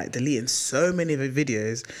phone and like deleting so many of the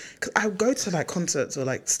videos. Because I would go to like concerts or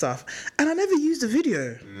like stuff and I never used the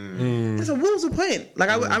video. So what was the point? Like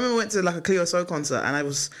I remember I went to like a Cleo Soul concert and I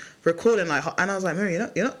was recording like, and I was like, Mary, you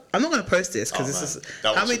know, I'm not going to post this because this is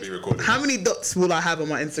That one should be recorded. how many dots will I have on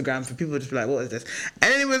my Instagram for people to be like, what is this?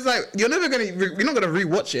 And then it was like, you're not going to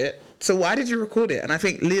rewatch it. So why did you record it? And I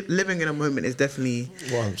think living in a moment is definitely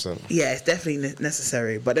 100%. Yeah, it's definitely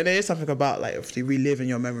necessary. But then there is something about like if you reliving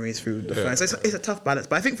your memories through the phone. So it's a tough balance.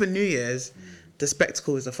 But I think for New Year's, the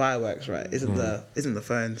spectacle is the fireworks, right? Isn't the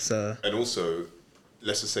phone? So And also,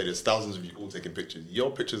 let's just say there's thousands of you all taking pictures. Your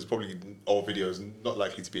pictures probably or videos not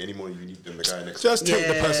likely to be any more unique than the guy next. Just take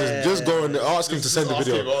the person, just go and ask him to send the ask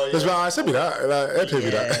video. him, oh, yeah. Just be like, send me that, like, pay me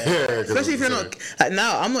that. Yeah, especially if you're not like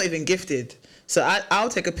now, I'm not even gifted. So I'll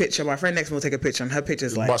take a picture. My friend next to me will take a picture, and her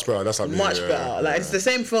picture's like much better. That's what I mean, much yeah, better. yeah, Like yeah. it's the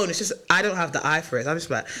same phone. It's just I don't have the eye for it. I'm just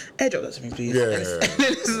like, airdrop that to me, please. Yeah, and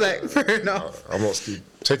then it's like fair enough. I'm not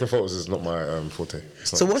taking photos is not my forte.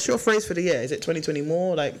 It's not- So what's your phrase for the year? Is it 2020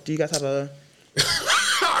 more? Like, do you guys have a?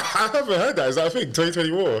 I haven't heard that. Is that a thing?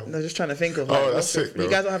 2024? No, just trying to think of. Oh, Like, that's what's your- sick, bro.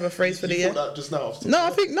 You guys don't have a phrase for the You year? thought that just now. No,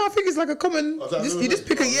 I think it's like a common. You just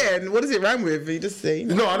pick a year, and what does it rhyme with? You just say.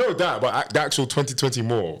 No, I know that, but the actual 2020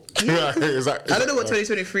 more. Is that, I don't know what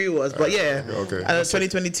 2023 was, but yeah. okay. I know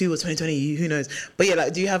 2022 or 2020. Who knows? But yeah,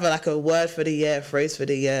 like, do you have a word for the year, a phrase for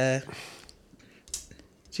the year? Do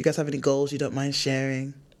you guys have any goals you don't mind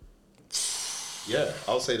sharing? Yeah,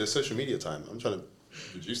 I'll say the social media time. I'm trying to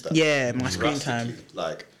reduce that. Yeah, my screen drastically. time.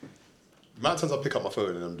 Like, the amount of times I pick up my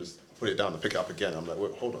phone and I'm just put it down and pick it up again. I'm like,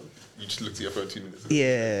 wait, hold on. You just looked at your phone 2 minutes ago.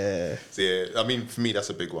 Yeah. So yeah, I mean, for me, that's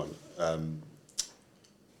a big one. I'm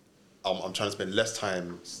trying to spend less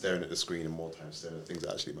time staring at the screen and more time staring at things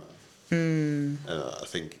that actually matter. And I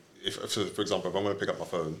think, so for example, if I'm going to pick up my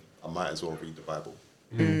phone, I might as well read the Bible.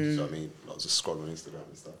 So I mean, not just scroll on Instagram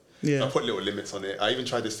and stuff. Yeah. I put little limits on it. I even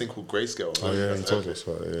tried this thing called grayscale. Oh, yeah, you told us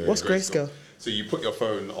about it. Yeah. What's grayscale? So you put your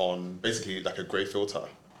phone on basically like a grey filter.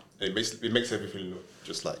 And it makes everything look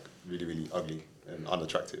just like really, really ugly and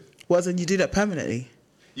unattractive. What, and you do that permanently?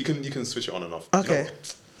 You can switch it on and off. Okay. You know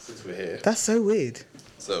what? Since we're here. That's so weird.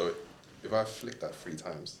 So if I flick that 3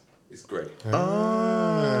 times, it's grey.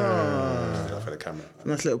 Oh. For the camera.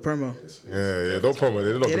 Nice little promo. Yeah, don't promote it.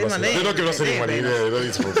 They're not Yeah, giving us, my name. they're not giving us any Name, money. man. Yeah, they don't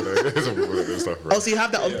need to promote it. They don't promote it and stuff, bro. Oh, so you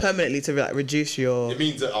have that on permanently to like reduce your. It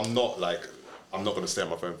means that I'm not going to stay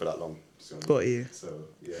on my phone for that long. Got you. So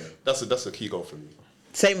yeah, that's a key goal for me.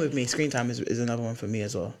 Same with me. Screen time is another one for me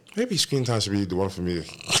as well. Maybe screen time should be the one for me.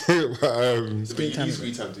 But you use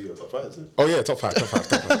screen time to your top 5, isn't it? Oh yeah, top 5.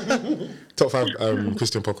 Top 5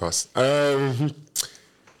 Christian podcast.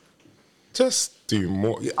 Just do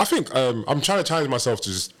more. I think I'm trying to challenge myself to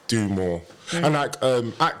just do more and like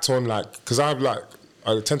act on like, because I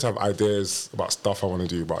tend to have ideas about stuff I want to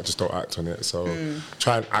do, but I just don't act on it. So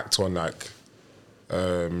try and act on like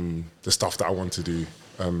the stuff that I want to do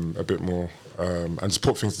a bit more and just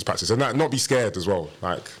put things into practice and not be scared as well.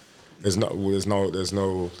 Like there's no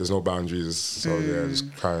boundaries. So yeah,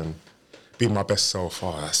 just try and be my best self.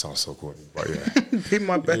 Oh, that sounds so corny, but yeah. Be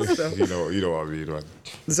my best self. You know what I mean, man.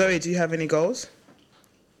 Zoe, do you have any goals?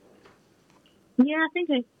 Yeah, I think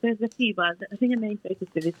there's a few, but I think the main focus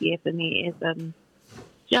for this year for me is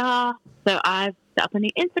So I've set up a new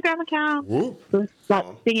Instagram account Woo. for like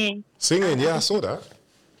singing. Singing, yeah, I saw that.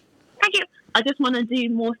 Thank you. I just want to do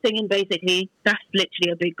more singing, basically. That's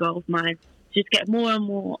literally a big goal of mine. Just get more and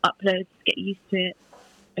more uploads, get used to it,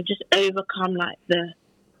 and just overcome like the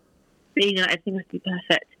feeling like everything must be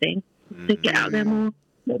perfect thing. To get out there more,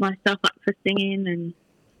 put myself up for singing and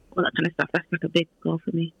all that kind of stuff. That's like a big goal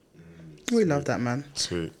for me. We love that, man.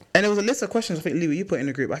 Sweet. And there was a list of questions I think, Louis, you put in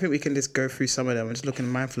the group. I think we can just go through some of them and just looking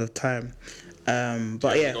mindful of time.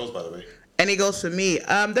 But yeah. Any goals, by the way? Any goals for me?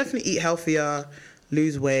 Definitely eat healthier,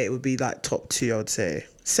 lose weight would be like top 2, I would say.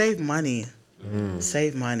 Save money.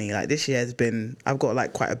 Save money. Like this year has been, I've got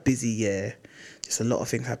like quite a busy year. Just a lot of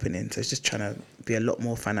things happening. So it's just trying to be a lot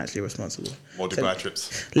more financially responsible. More Dubai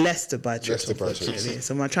trips. Less Dubai trips, Less Dubai unfortunately. trips.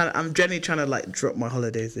 So I'm generally trying to like drop my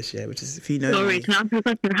holidays this year, which is, if you know Sorry, me, can I ask you a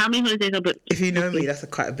question? How many holidays are booked? if you know me, that's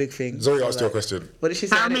quite a big thing. Zoe So, asked you a question. What did she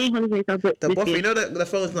say? How many holidays are booked The this boss, year? you know the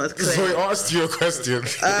phone's not as clear. Zoe asked you a question.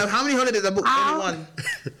 How many holidays are booked? How- Only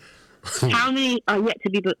one. How many are yet to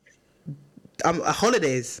be booked?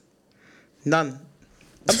 Holidays, none.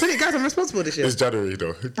 I'm responsible this year. It's January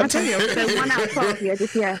though. I'm telling you, So 1 out of 12, yeah,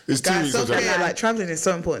 this year. It's 2 guys, weeks of self-care, January. like traveling is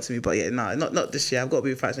so important to me. But yeah, no, not this year. I've got to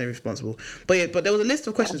be financially responsible. But there was a list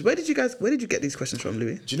of questions. Where did you get these questions from,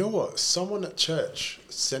 Louis? Do you know what? Someone at church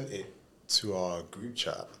sent it to our group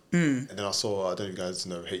chat, and then I saw, I don't know if you guys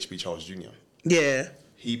know HB Charles Jr. Yeah.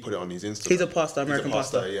 He put it on his Instagram. He's a pastor, American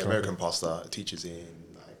pastor. Yeah, American pastor. Teaches in,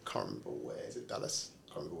 I can't remember where. Is it Dallas?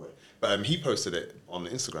 Can't remember where. But he posted it on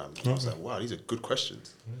Instagram. And I was like, wow, these are good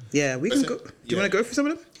questions. Yeah, we can Listen, go. Do you want to go through some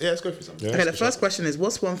of them? Yeah, let's go through some. Yeah. Okay, the first question is,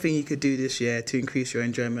 what's one thing you could do this year to increase your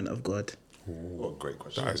enjoyment of God? What a great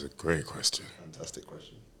question. That is a great question. Fantastic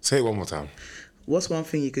question. Say it one more time. What's one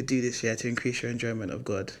thing you could do this year to increase your enjoyment of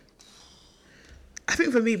God? I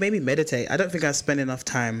think for me, maybe meditate. I don't think I spend enough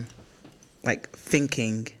time like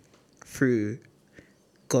thinking through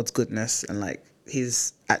God's goodness and like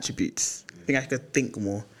his attributes. I think I could think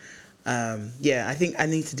more. I think I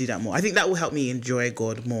need to do that more. I think that will help me enjoy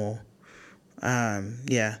God more. I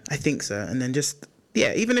think so. And then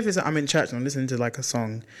even if I'm in church and I'm listening to like a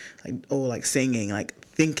song, or like singing, like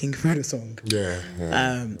thinking through the song. Yeah.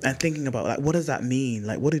 And thinking about like, what does that mean?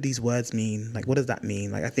 Like, what do these words mean? Like, what does that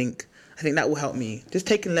mean? Like, I think that will help me. Just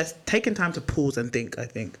taking time to pause and think, I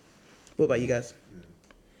think. What about you guys?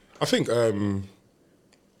 I think I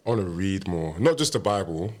want to read more, not just the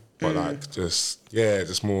Bible, but like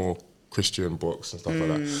just more Christian books and stuff like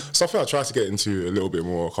that. Something I tried to get into a little bit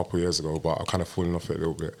more a couple of years ago, but I've kind of fallen off it a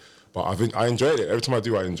little bit. But I enjoyed it. Every time I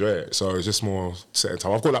do, I enjoy it. So it's just more setting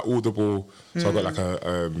time. I've got like Audible, so I've got like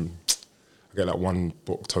I get like one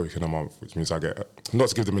book token a month, which means I get, not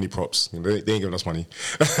to give them any props, they ain't giving us money.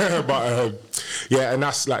 But and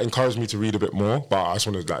that's like encouraged me to read a bit more, but I just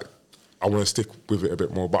want to I want to stick with it a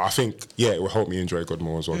bit more. But I think, it will help me enjoy God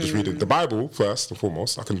more as well. Just reading the Bible first and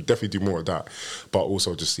foremost. I can definitely do more of that. But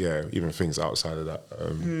also just, even things outside of that.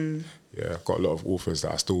 I've got a lot of authors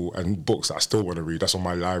and books that I still want to read. That's on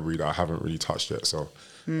my library that I haven't really touched yet. So,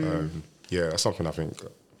 that's something I think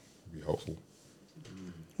would be helpful.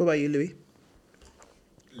 What about you, Louis?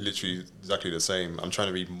 Literally exactly the same. I'm trying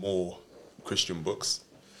to read more Christian books.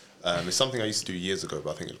 It's something I used to do years ago,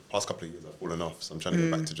 but I think the past couple of years I've fallen off. So I'm trying to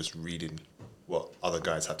get back to just reading what other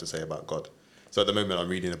guys have to say about God. So at the moment I'm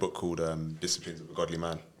reading a book called Disciplines of a Godly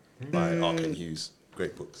Man by Arken Hughes.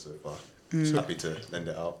 Great book so far. Just happy to lend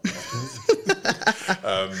it out.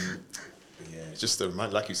 It's just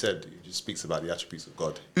like you said, it just speaks about the attributes of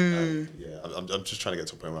God. I'm just trying to get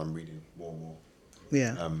to a point where I'm reading more and more.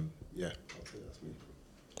 Yeah. That's me.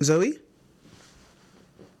 Zoe?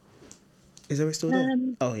 Is Zoe still there?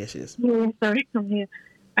 Oh, yeah, she is. Yeah, sorry, I'm here.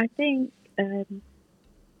 I think, I've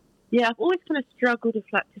always kind of struggled with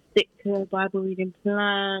to stick to a Bible reading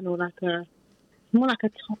plan or more like a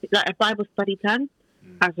topic, like a Bible study plan.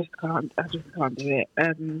 I just can't do it.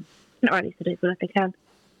 Not really today, but I can.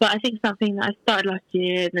 But I think something that I started last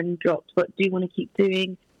year and then dropped, but do want to keep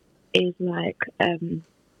doing, is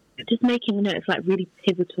just making a note of really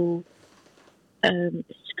pivotal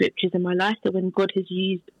scriptures in my life. So when God has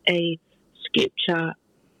used a scripture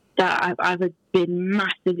that I've either been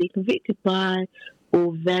massively convicted by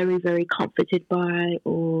or very, very comforted by,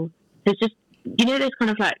 or there's just, there's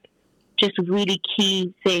kind of just really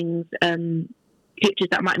key things, scriptures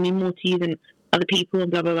that might mean more to you than other people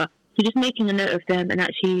and blah, blah, blah. So just making a note of them and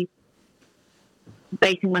actually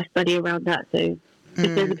basing my study around that. So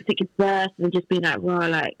if there's a particular verse and just being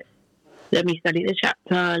let me study the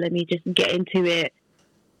chapter, let me just get into it,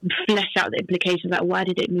 flesh out the implications, why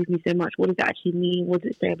did it move me so much? What does it actually mean? What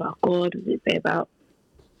does it say about God? What does it say about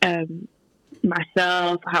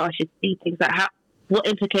myself? How I should see things? What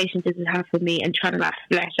implications does it have for me? And trying to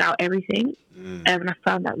flesh out everything. And I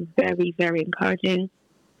found that very, very encouraging.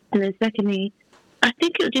 And then secondly, I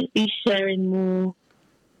think it would just be sharing more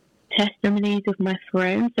testimonies of my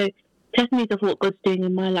friends. So testimonies of what God's doing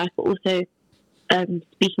in my life, but also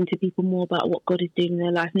speaking to people more about what God is doing in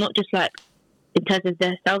their life, not just like in terms of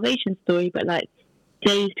their salvation story, but like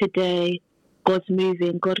day to day, God's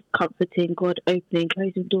moving, God comforting, God opening,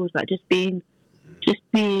 closing doors, like just being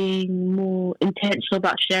more intentional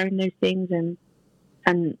about sharing those things and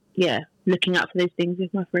looking out for those things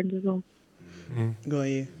with my friends as well. Got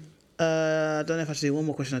you. I don't know if I should do one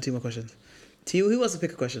more question or two more questions. To you, who wants to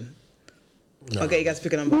pick a question? No. I'll get you guys to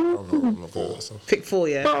pick a number. I'm not good at that stuff. Pick 4,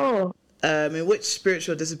 yeah. 4. In which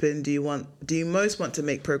spiritual discipline do you most want to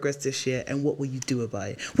make progress this year, and what will you do about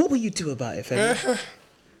it? What will you do about it, Femi?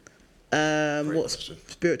 What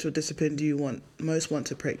spiritual discipline do you most want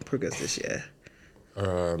to make progress this year?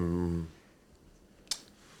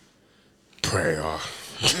 Prayer. I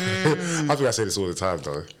think I say this all the time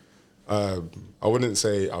though. I wouldn't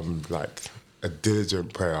say I'm like a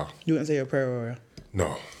diligent prayer. You wouldn't say you're a prayer warrior?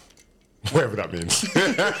 No. Whatever that means.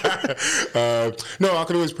 No, I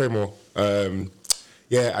could always pray more. And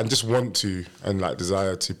just want to and like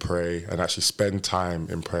desire to pray and actually spend time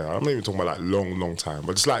in prayer. I'm not even talking about like long time,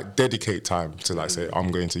 but just like dedicate time to like say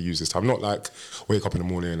I'm going to use this time. Not like wake up in the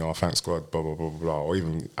morning, oh thanks God, blah blah blah blah, blah, or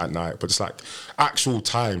even at night, but just like actual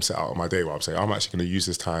time set out of my day where I'm saying I'm actually going to use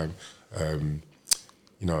this time,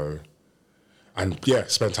 and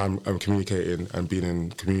spend time communicating and being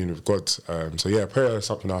in communion with God. Prayer is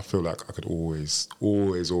something I feel like I could always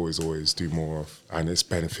do more of, and it's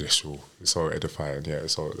beneficial. It's so edifying. Yeah,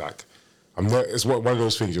 so like it's one of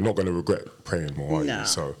those things you're not going to regret praying more. Are you?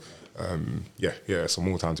 So so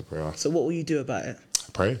more time to pray. So what will you do about it?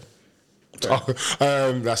 Pray.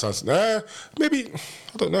 That sounds maybe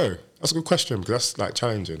I don't know. That's a good question because that's like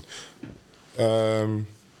challenging.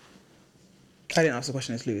 I didn't ask the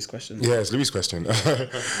question, it's Louis' question. Yeah, it's Louis' question. Maybe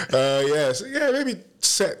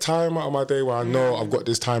set time out of my day where I know I've got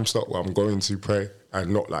this time slot where I'm going to pray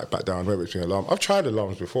and not like back down right between alarm. I've tried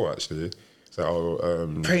alarms before actually. So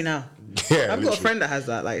pray now. Yeah, I've got a friend that has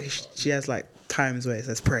that. Like she has like times where it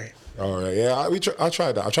says pray. Oh yeah, I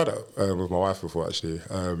tried that. I tried that with my wife before actually.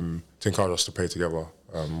 To encourage us to pray together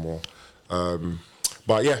more.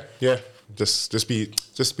 Just be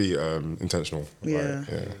intentional. Yeah.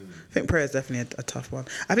 I think prayer is definitely a tough one.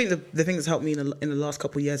 I think the thing that's helped me in the last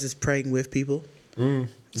couple of years is praying with people.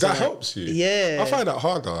 That helps you. Yeah, I find that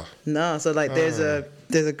harder. No, so like there's a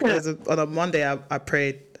on a Monday I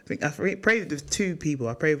prayed. I prayed with 2 people.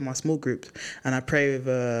 I prayed with my small group, and I prayed with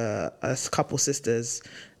a couple sisters,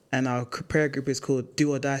 and our prayer group is called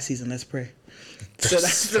Do or Die Season. Let's pray. So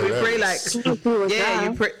we pray like you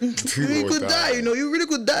pray. You could die. You really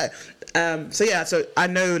could die. So I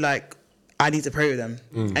know like I need to pray with them,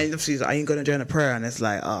 and obviously I ain't gonna join a prayer, and it's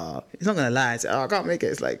like he's not gonna lie. It's like, I can't make it.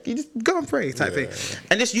 It's like you just go and pray type thing.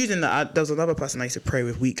 And just using that, there was another person I used to pray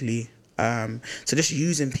with weekly. So just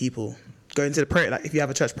using people, going to the prayer, like if you have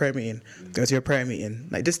a church prayer meeting, go to your prayer meeting,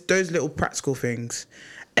 like just those little practical things,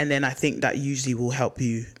 and then I think that usually will help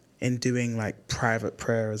you in doing like private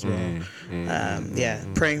prayer as well.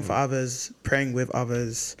 Praying for others, praying with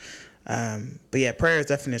others. Prayer is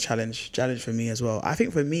definitely a challenge for me as well. I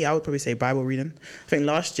think for me, I would probably say Bible reading. I think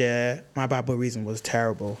last year my Bible reading was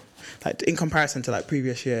terrible, like in comparison to like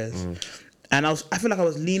previous years. And I feel like I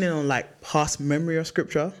was leaning on like past memory of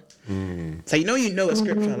scripture. So you know a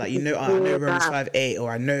scripture, like I know Romans 5:8,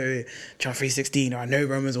 or I know John 3:16, or I know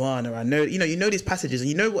Romans 1, or I know you know these passages, and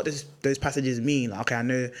you know what those passages mean. Like, okay, I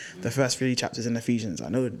know the first 3 chapters in Ephesians. I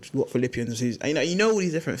know what Philippians is. You know all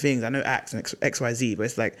these different things. I know Acts and XYZ, but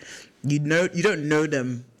it's like you don't know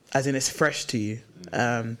them as in it's fresh to you.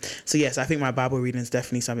 So yes, I think my Bible reading is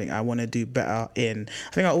definitely something I want to do better in.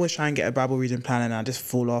 I think I always try and get a Bible reading plan, and I just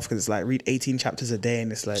fall off because it's like read 18 chapters a day,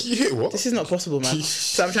 and it's like this is not possible, man.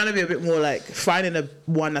 So I'm trying to be a bit more like finding a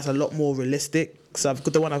one that's a lot more realistic. So I've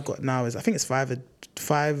got the one I've got now is I think it's five. I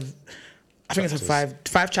think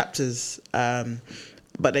it's 5 chapters.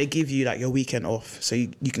 But they give you like your weekend off, so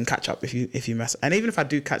you can catch up if you mess. And even if I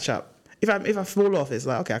do catch up, if I fall off, it's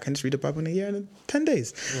like okay, I can just read the Bible in a year and in 10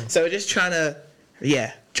 days. So just trying to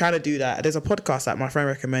do that. There's a podcast that my friend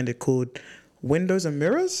recommended called Windows and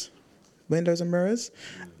Mirrors,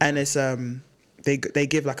 and it's they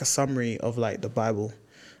give like a summary of like the Bible,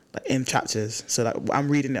 like in chapters. So like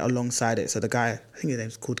I'm reading it alongside it. So the guy, I think his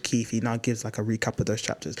name's called Keith, he now gives like a recap of those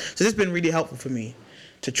chapters. So this has been really helpful for me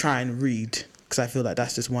to try and read, because I feel like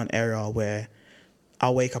that's just one area where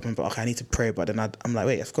I'll wake up and be okay, I need to pray, but then I'm like,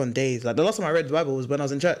 wait, it's gone days. Like the last time I read the Bible was when I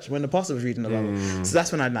was in church, when the pastor was reading the Bible. So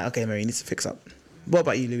that's when I'm like, okay, Mary, you need to fix up. What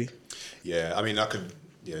about you, Louis? Yeah, I mean,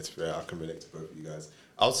 it's fair. I can relate to both of you guys.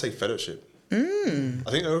 I would say fellowship. I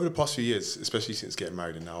think over the past few years, especially since getting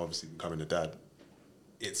married and now obviously becoming a dad,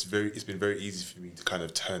 it's been very easy for me to kind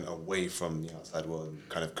of turn away from the outside world and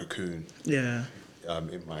kind of cocoon. Yeah.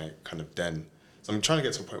 In my kind of den. So I'm trying to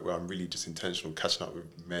get to a point where I'm really just intentional, catching up with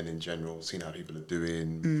men in general, seeing how people are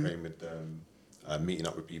doing, praying with them, meeting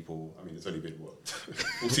up with people. I mean, it's only been,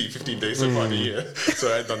 15 days so far in the year,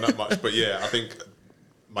 so I haven't done that much. But yeah, I think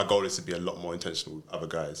my goal is to be a lot more intentional with other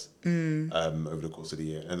guys over the course of the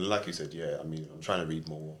year. And like you said, yeah, I mean, I'm trying to read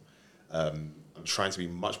more. I'm trying to be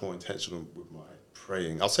much more intentional with my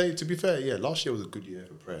praying. I'll say, to be fair, yeah, last year was a good year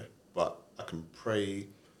for prayer, but I can pray.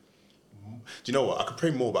 Do you know what? I could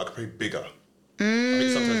pray more, but I could pray bigger. I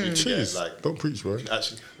think sometimes we forget, like, don't preach, bro.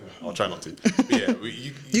 Actually, I'll try not to. But yeah,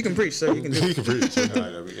 you can preach, so you can do it. You can preach.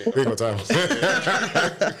 No, we ain't got time.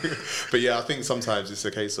 But yeah, I think sometimes it's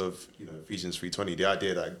a case of, Ephesians 3:20, the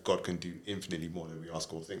idea that God can do infinitely more than we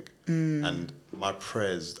ask or think. And my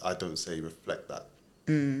prayers, I don't say reflect that.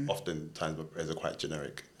 Oftentimes my prayers are quite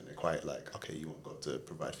generic and they're quite like, okay, you want God to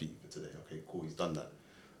provide for you for today. Okay, cool, he's done that.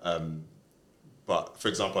 But for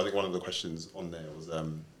example, I think one of the questions on there was,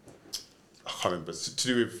 I can't remember, to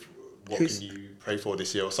do with what can you pray for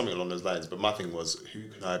this year or something along those lines. But my thing was, who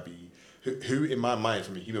can I be, who in my mind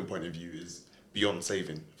from a human point of view is beyond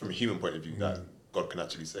saving, from a human point of view that God can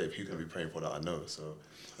actually save. Who can I be praying for that I know? So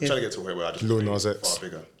I'm trying to get to a point where I just pray far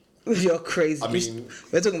bigger. You're crazy. I mean,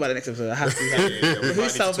 we're talking about the next episode. I have to.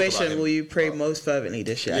 Whose salvation will you pray most fervently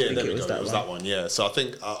this year? Yeah, I think it was that one. Yeah. So I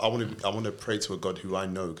think I want to pray to a God who I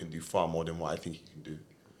know can do far more than what I think he can do.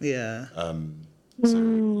 Yeah. So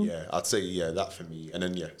yeah, I'd say that for me, and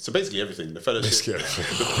then so basically everything: the fellowship,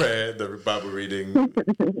 the prayer, the Bible reading,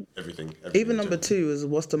 everything. Even number 2 is,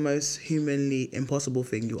 what's the most humanly impossible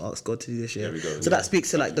thing you ask God to do this year? There we go. So that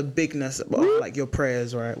speaks to like the bigness of like your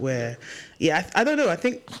prayers, right? Where I don't know. I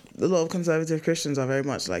think a lot of conservative Christians are very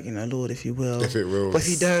much like, Lord, if you will, if it will, but if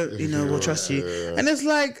you don't, we'll trust you. And it's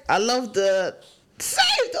like, I love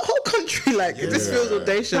save the whole country. Like, it just feels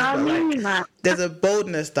audacious. But like, there's a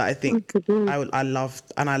boldness that I think I love,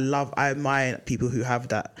 and I admire people who have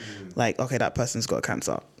that. Like, okay, that person's got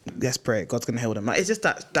cancer. Let's pray. God's gonna heal them. Like, it's just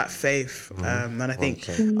that faith, and I think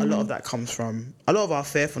a lot of that comes from, a lot of our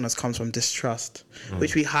fearfulness comes from distrust,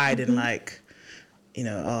 which we hide in like,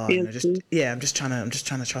 I'm just trying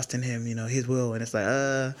to trust in him, his will, and it's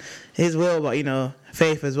like his will, but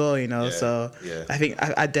faith as well, so I think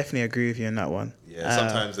I definitely agree with you on that one. Yeah,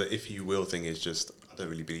 sometimes the if you will thing is just, I don't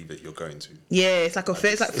really believe that you're going to. Yeah, it's like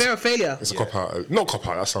fear of failure. It's a cop out. Not cop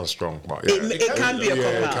out, that sounds strong, but it can be a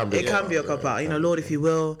cop out. It can be a cop out. Lord, if you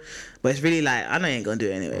will, but it's really like, I know you ain't gonna do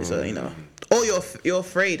it anyway, so or you're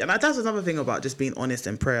afraid. And that's another thing about just being honest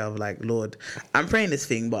in prayer of like, Lord, I'm praying this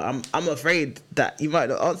thing, but I'm afraid that you might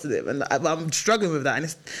not answer it, and I'm struggling with that.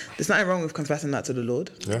 And there's nothing wrong with confessing that to the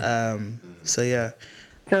Lord. So yeah.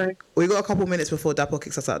 We got a couple minutes before Dapo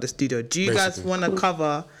kicks us out of the studio. Do you guys want to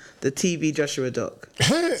cover the TV Joshua doc?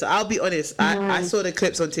 So I'll be honest, I saw the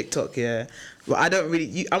clips on TikTok, but I don't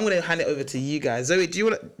really. I'm gonna hand it over to you guys. Zoe, did you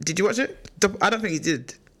watch it? I don't think you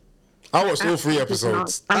did. I watched all 3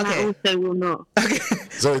 episodes. And I also will not. Okay.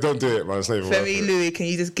 Zoe, don't do it, man. It's not even worth it. Louis, can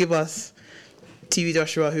you just give us TV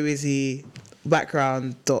Joshua? Who is he?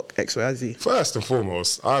 Background, doc, XYZ. First and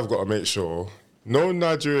foremost, I've got to make sure no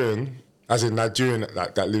Nigerian, as in Nigerian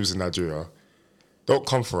that lives in Nigeria, don't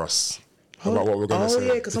come for us about what we're going to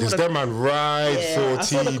say. Because them man ride for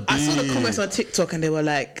TB. I saw the comments on TikTok and they were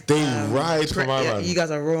like, they ride for my man. You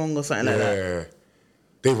guys are wrong or something like that.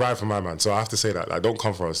 They ride for my man, so I have to say that. Like, don't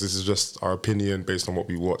come for us. This is just our opinion based on what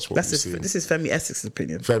we watch, what we've seen. This is Femi Essex's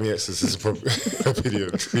opinion. Femi Essex's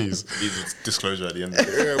opinion, please. Needs disclosure at the end.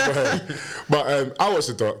 But I watched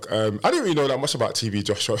the doc. I didn't really know that much about TV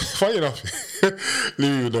Joshua. Funny enough,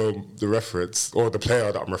 Louis would know the reference, or the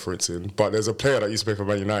player that I'm referencing. But there's a player that used to play for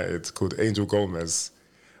Man United called Angel Gomez.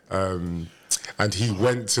 And he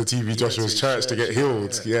went to TV Joshua's church to get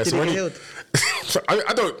healed. Yeah, so when he healed?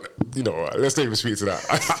 I don't, let's not even speak to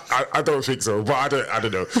that. I don't think so, but I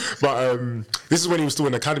don't know. But this is when he was still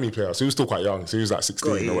an academy player, so he was still quite young. So he was like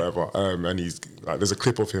 16 or whatever. And he's like, there's a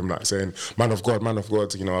clip of him like saying, "Man of God, I've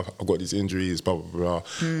got these injuries, blah blah blah.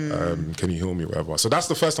 Can you heal me, whatever." So that's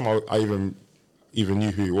the first time I even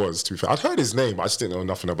knew who he was. To be fair, I'd heard his name, but I just didn't know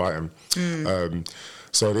nothing about him.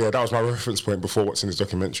 So yeah, that was my reference point before watching this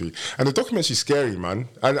documentary. And the documentary's scary, man.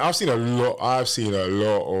 And I've seen a lot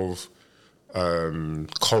of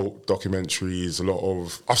cult documentaries.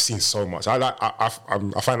 I've seen so much. I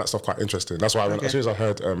find that stuff quite interesting. That's why as soon as I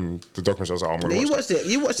heard the documentary, I was like, I'm gonna watch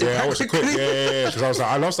You watched it. Yeah, I watched it quick. Yeah. Because I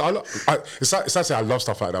was like, it's like to say I love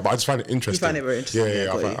stuff like that, but I just find it interesting. You find it very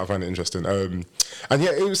interesting. I find it interesting. And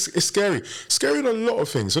yeah, it's scary. Scary in a lot of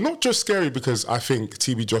things. So not just scary because I think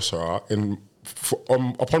TB Joshua, in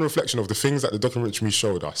upon reflection of the things that the documentary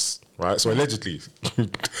showed us, right? So allegedly,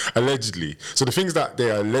 so the things that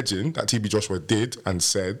they are alleging that TB Joshua did and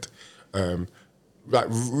said, like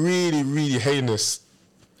really, really heinous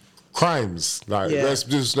crimes. Like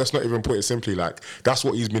let's not even put it simply. Like that's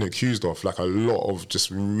what he's been accused of. Like a lot of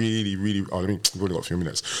just really, really. I mean, we've only got a few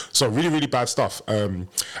minutes. So really, really bad stuff. And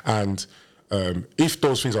if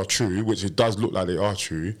those things are true, which it does look like they are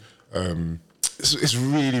true. It's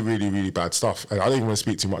really, really, really bad stuff. And I don't even want to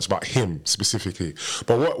speak too much about him specifically.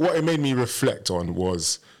 But what it made me reflect on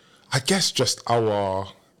was, I guess, just the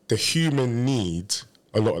human need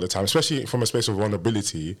a lot of the time, especially from a space of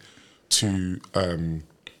vulnerability, to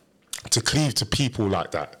cleave to people like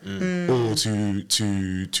that, or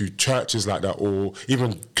to churches like that, or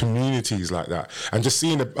even communities like that, and just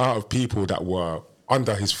seeing the amount of people that were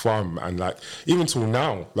under his thumb, and like even till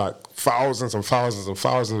now, like thousands and thousands and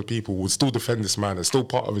thousands of people would still defend this man and still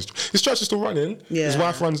part of his church is still running. His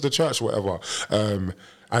wife runs the church, whatever.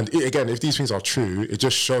 And again, if these things are true, it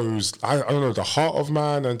just shows, I don't know, the heart of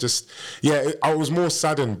man, and just, I was more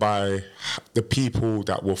saddened by the people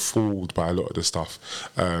that were fooled by a lot of the stuff.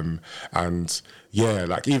 Like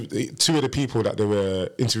two of the people that they were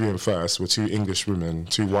interviewing first were two white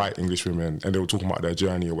English women, and they were talking about their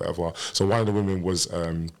journey or whatever. So one of the women was,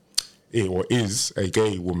 is a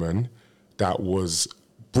gay woman that was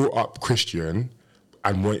brought up Christian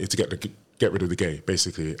and wanted to get rid of the gay,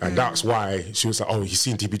 basically. And that's why she was like, oh, he's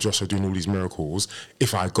seen TB Joshua doing all these miracles.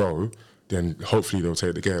 If I go, then hopefully they'll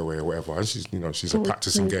take the gay away or whatever. And she's a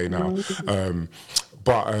practicing gay now.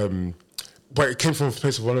 But it came from a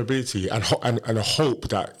place of vulnerability and a hope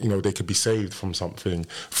that, they could be saved from something,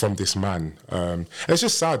 from this man. And it's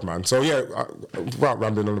just sad, man. So without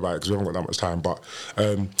rambling on about it, because we haven't got that much time, but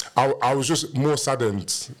I was just more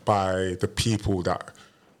saddened by the people that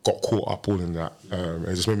got caught up all in that.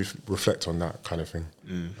 It just made me reflect on that kind of thing.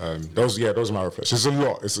 Those are my reflections. There's a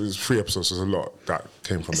lot. It's 3 episodes. There's a lot that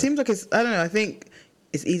came from it. It seems like I don't know, I think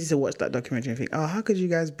it's easy to watch that documentary and think, oh, how could you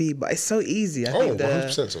guys be? But it's so easy. I think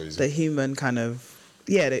 100% so easy. The human kind of,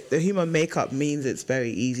 the human makeup means it's very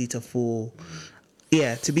easy to fall,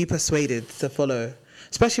 to be persuaded to follow.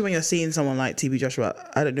 Especially when you're seeing someone like TB Joshua.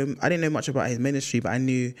 I didn't know much about his ministry, but I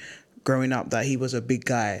knew growing up that he was a big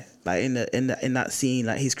guy, like in that scene,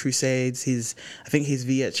 like his crusades, I think his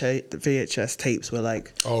VHS tapes were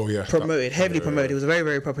like heavily promoted. He was a very,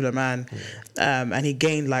 very popular man, and he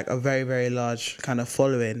gained like a very, very large kind of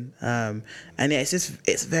following. And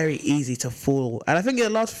it's very easy to fall. And I think in the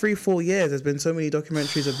last 3-4 years, there's been so many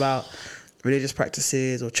documentaries about religious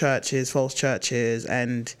practices or churches, false churches,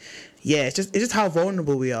 and it's just how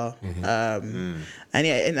vulnerable we are,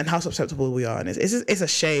 and how susceptible we are, and it's a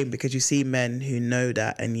shame because you see men who know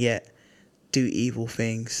that and yet do evil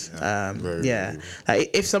things. Like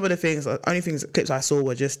if some of the clips I saw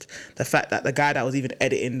were just the fact that the guy that was even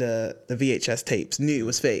editing the VHS tapes knew it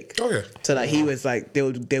was fake. So like he was like they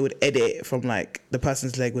would edit from like the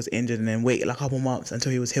person's leg was injured and then wait like a couple months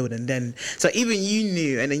until he was healed, and then so even you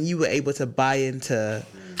knew, and then you were able to buy into.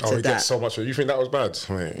 It gets so much. You think that was bad? Watch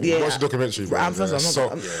the documentary.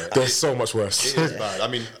 There's so much worse. It is bad. I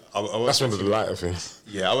mean, that's one of the lighter things.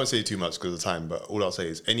 Yeah, I won't say too much because of time, but all I'll say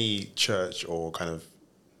is any church or kind of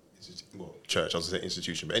church, I was going to say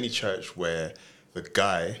institution, but any church where the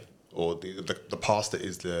guy or the pastor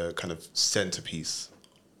is the kind of centerpiece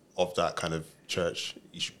of that kind of church,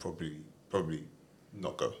 you should probably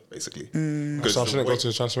not go, basically. So I shouldn't go to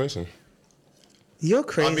the transformation. You're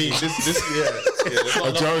crazy. I mean,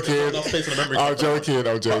 I'm joking.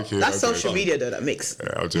 That's social media though that makes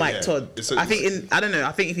Mike Todd. I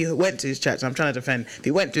think if he went to his church, I'm trying to defend. If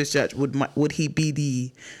he went to his church, would he be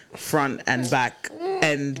the front and back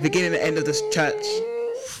and beginning and end of this church?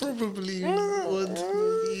 Probably would.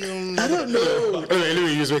 I don't know.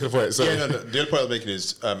 Anyway, you just making a point. So. The other point I was making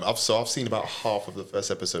is I've seen about half of the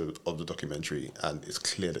first episode of the documentary, and it's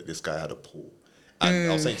clear that this guy had a pull.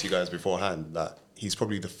 And I was saying to you guys beforehand that he's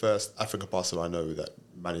probably the first African pastor I know that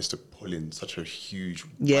managed to pull in such a huge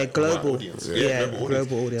global audience.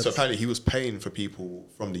 Global audience. So apparently he was paying for people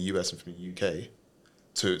from the US and from the UK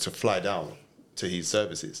to fly down to his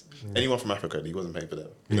services. Anyone from Africa, he wasn't paying for them.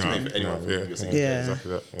 He was paying for anyone from the US and UK.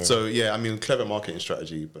 Exactly that. So I mean, clever marketing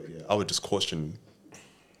strategy, but I would just caution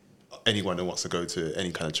anyone who wants to go to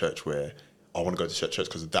any kind of church where I want to go to church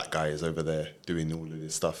because that guy is over there doing all of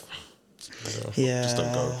this stuff. Just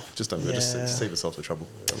don't go. Just don't go. Just save yourself the trouble.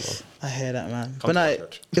 I hear that, man. But no,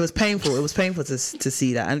 it was painful. It was painful to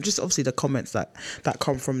see that, and just obviously the comments that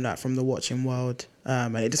come from the watching world,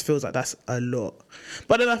 and it just feels like that's a lot.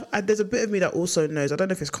 But then there's a bit of me that also knows. I don't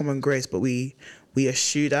know if it's common grace, but we we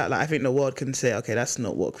eschew that. Like, I think the world can say, okay, that's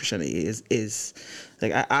not what Christianity is.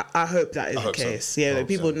 Like, I hope that is the case. So. Yeah, like,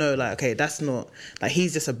 people know, like, okay, that's not, like,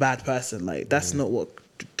 he's just a bad person. Like, that's not what,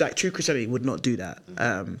 like, true Christianity would not do that.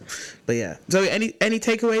 But yeah. So any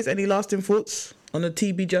takeaways, any lasting thoughts on the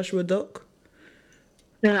TB Joshua doc?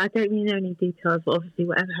 No, I don't really know any details, but obviously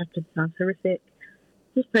whatever happened sounds horrific.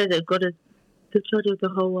 Just pray that God, the judge of the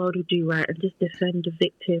whole world, will do right and just defend the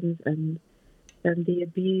victims and the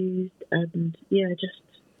abused, and just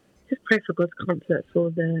pray for God's comfort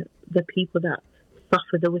for the people that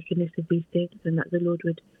suffer the wickedness of these things, and that the Lord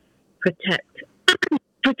would protect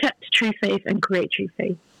true faith and create true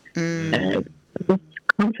faith.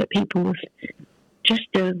 Comfort people with just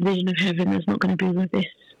a vision of heaven that's not going to be with this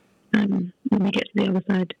when we get to the other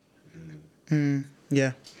side.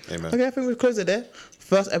 Yeah. Amen. Okay, I think we'll close it there.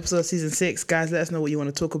 First episode of season 6. Guys, let us know what you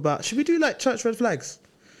want to talk about. Should we do like church red flags?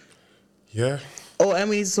 Yeah. Oh, and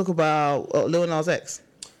we need to talk about Lil Nas X.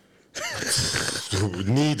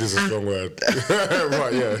 Need is a strong word.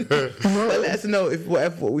 Right, yeah. But let us know if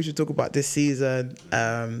what we should talk about this season.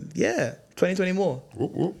 2020 more.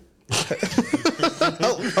 Whoop, whoop.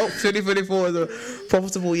 Hope 2024 is a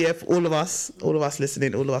profitable year for all of us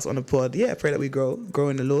listening, all of us on the pod. Yeah, pray that we grow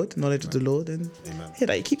in the Lord, knowledge of the Lord, and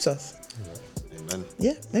that He keeps us. Amen.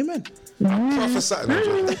 Yeah, amen. Prophesying. I'm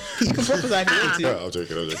joking. You can prophesy if you want to. I'm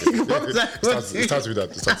joking. It's time to be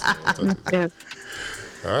done.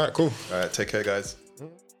 All right, cool. All right, take care, guys.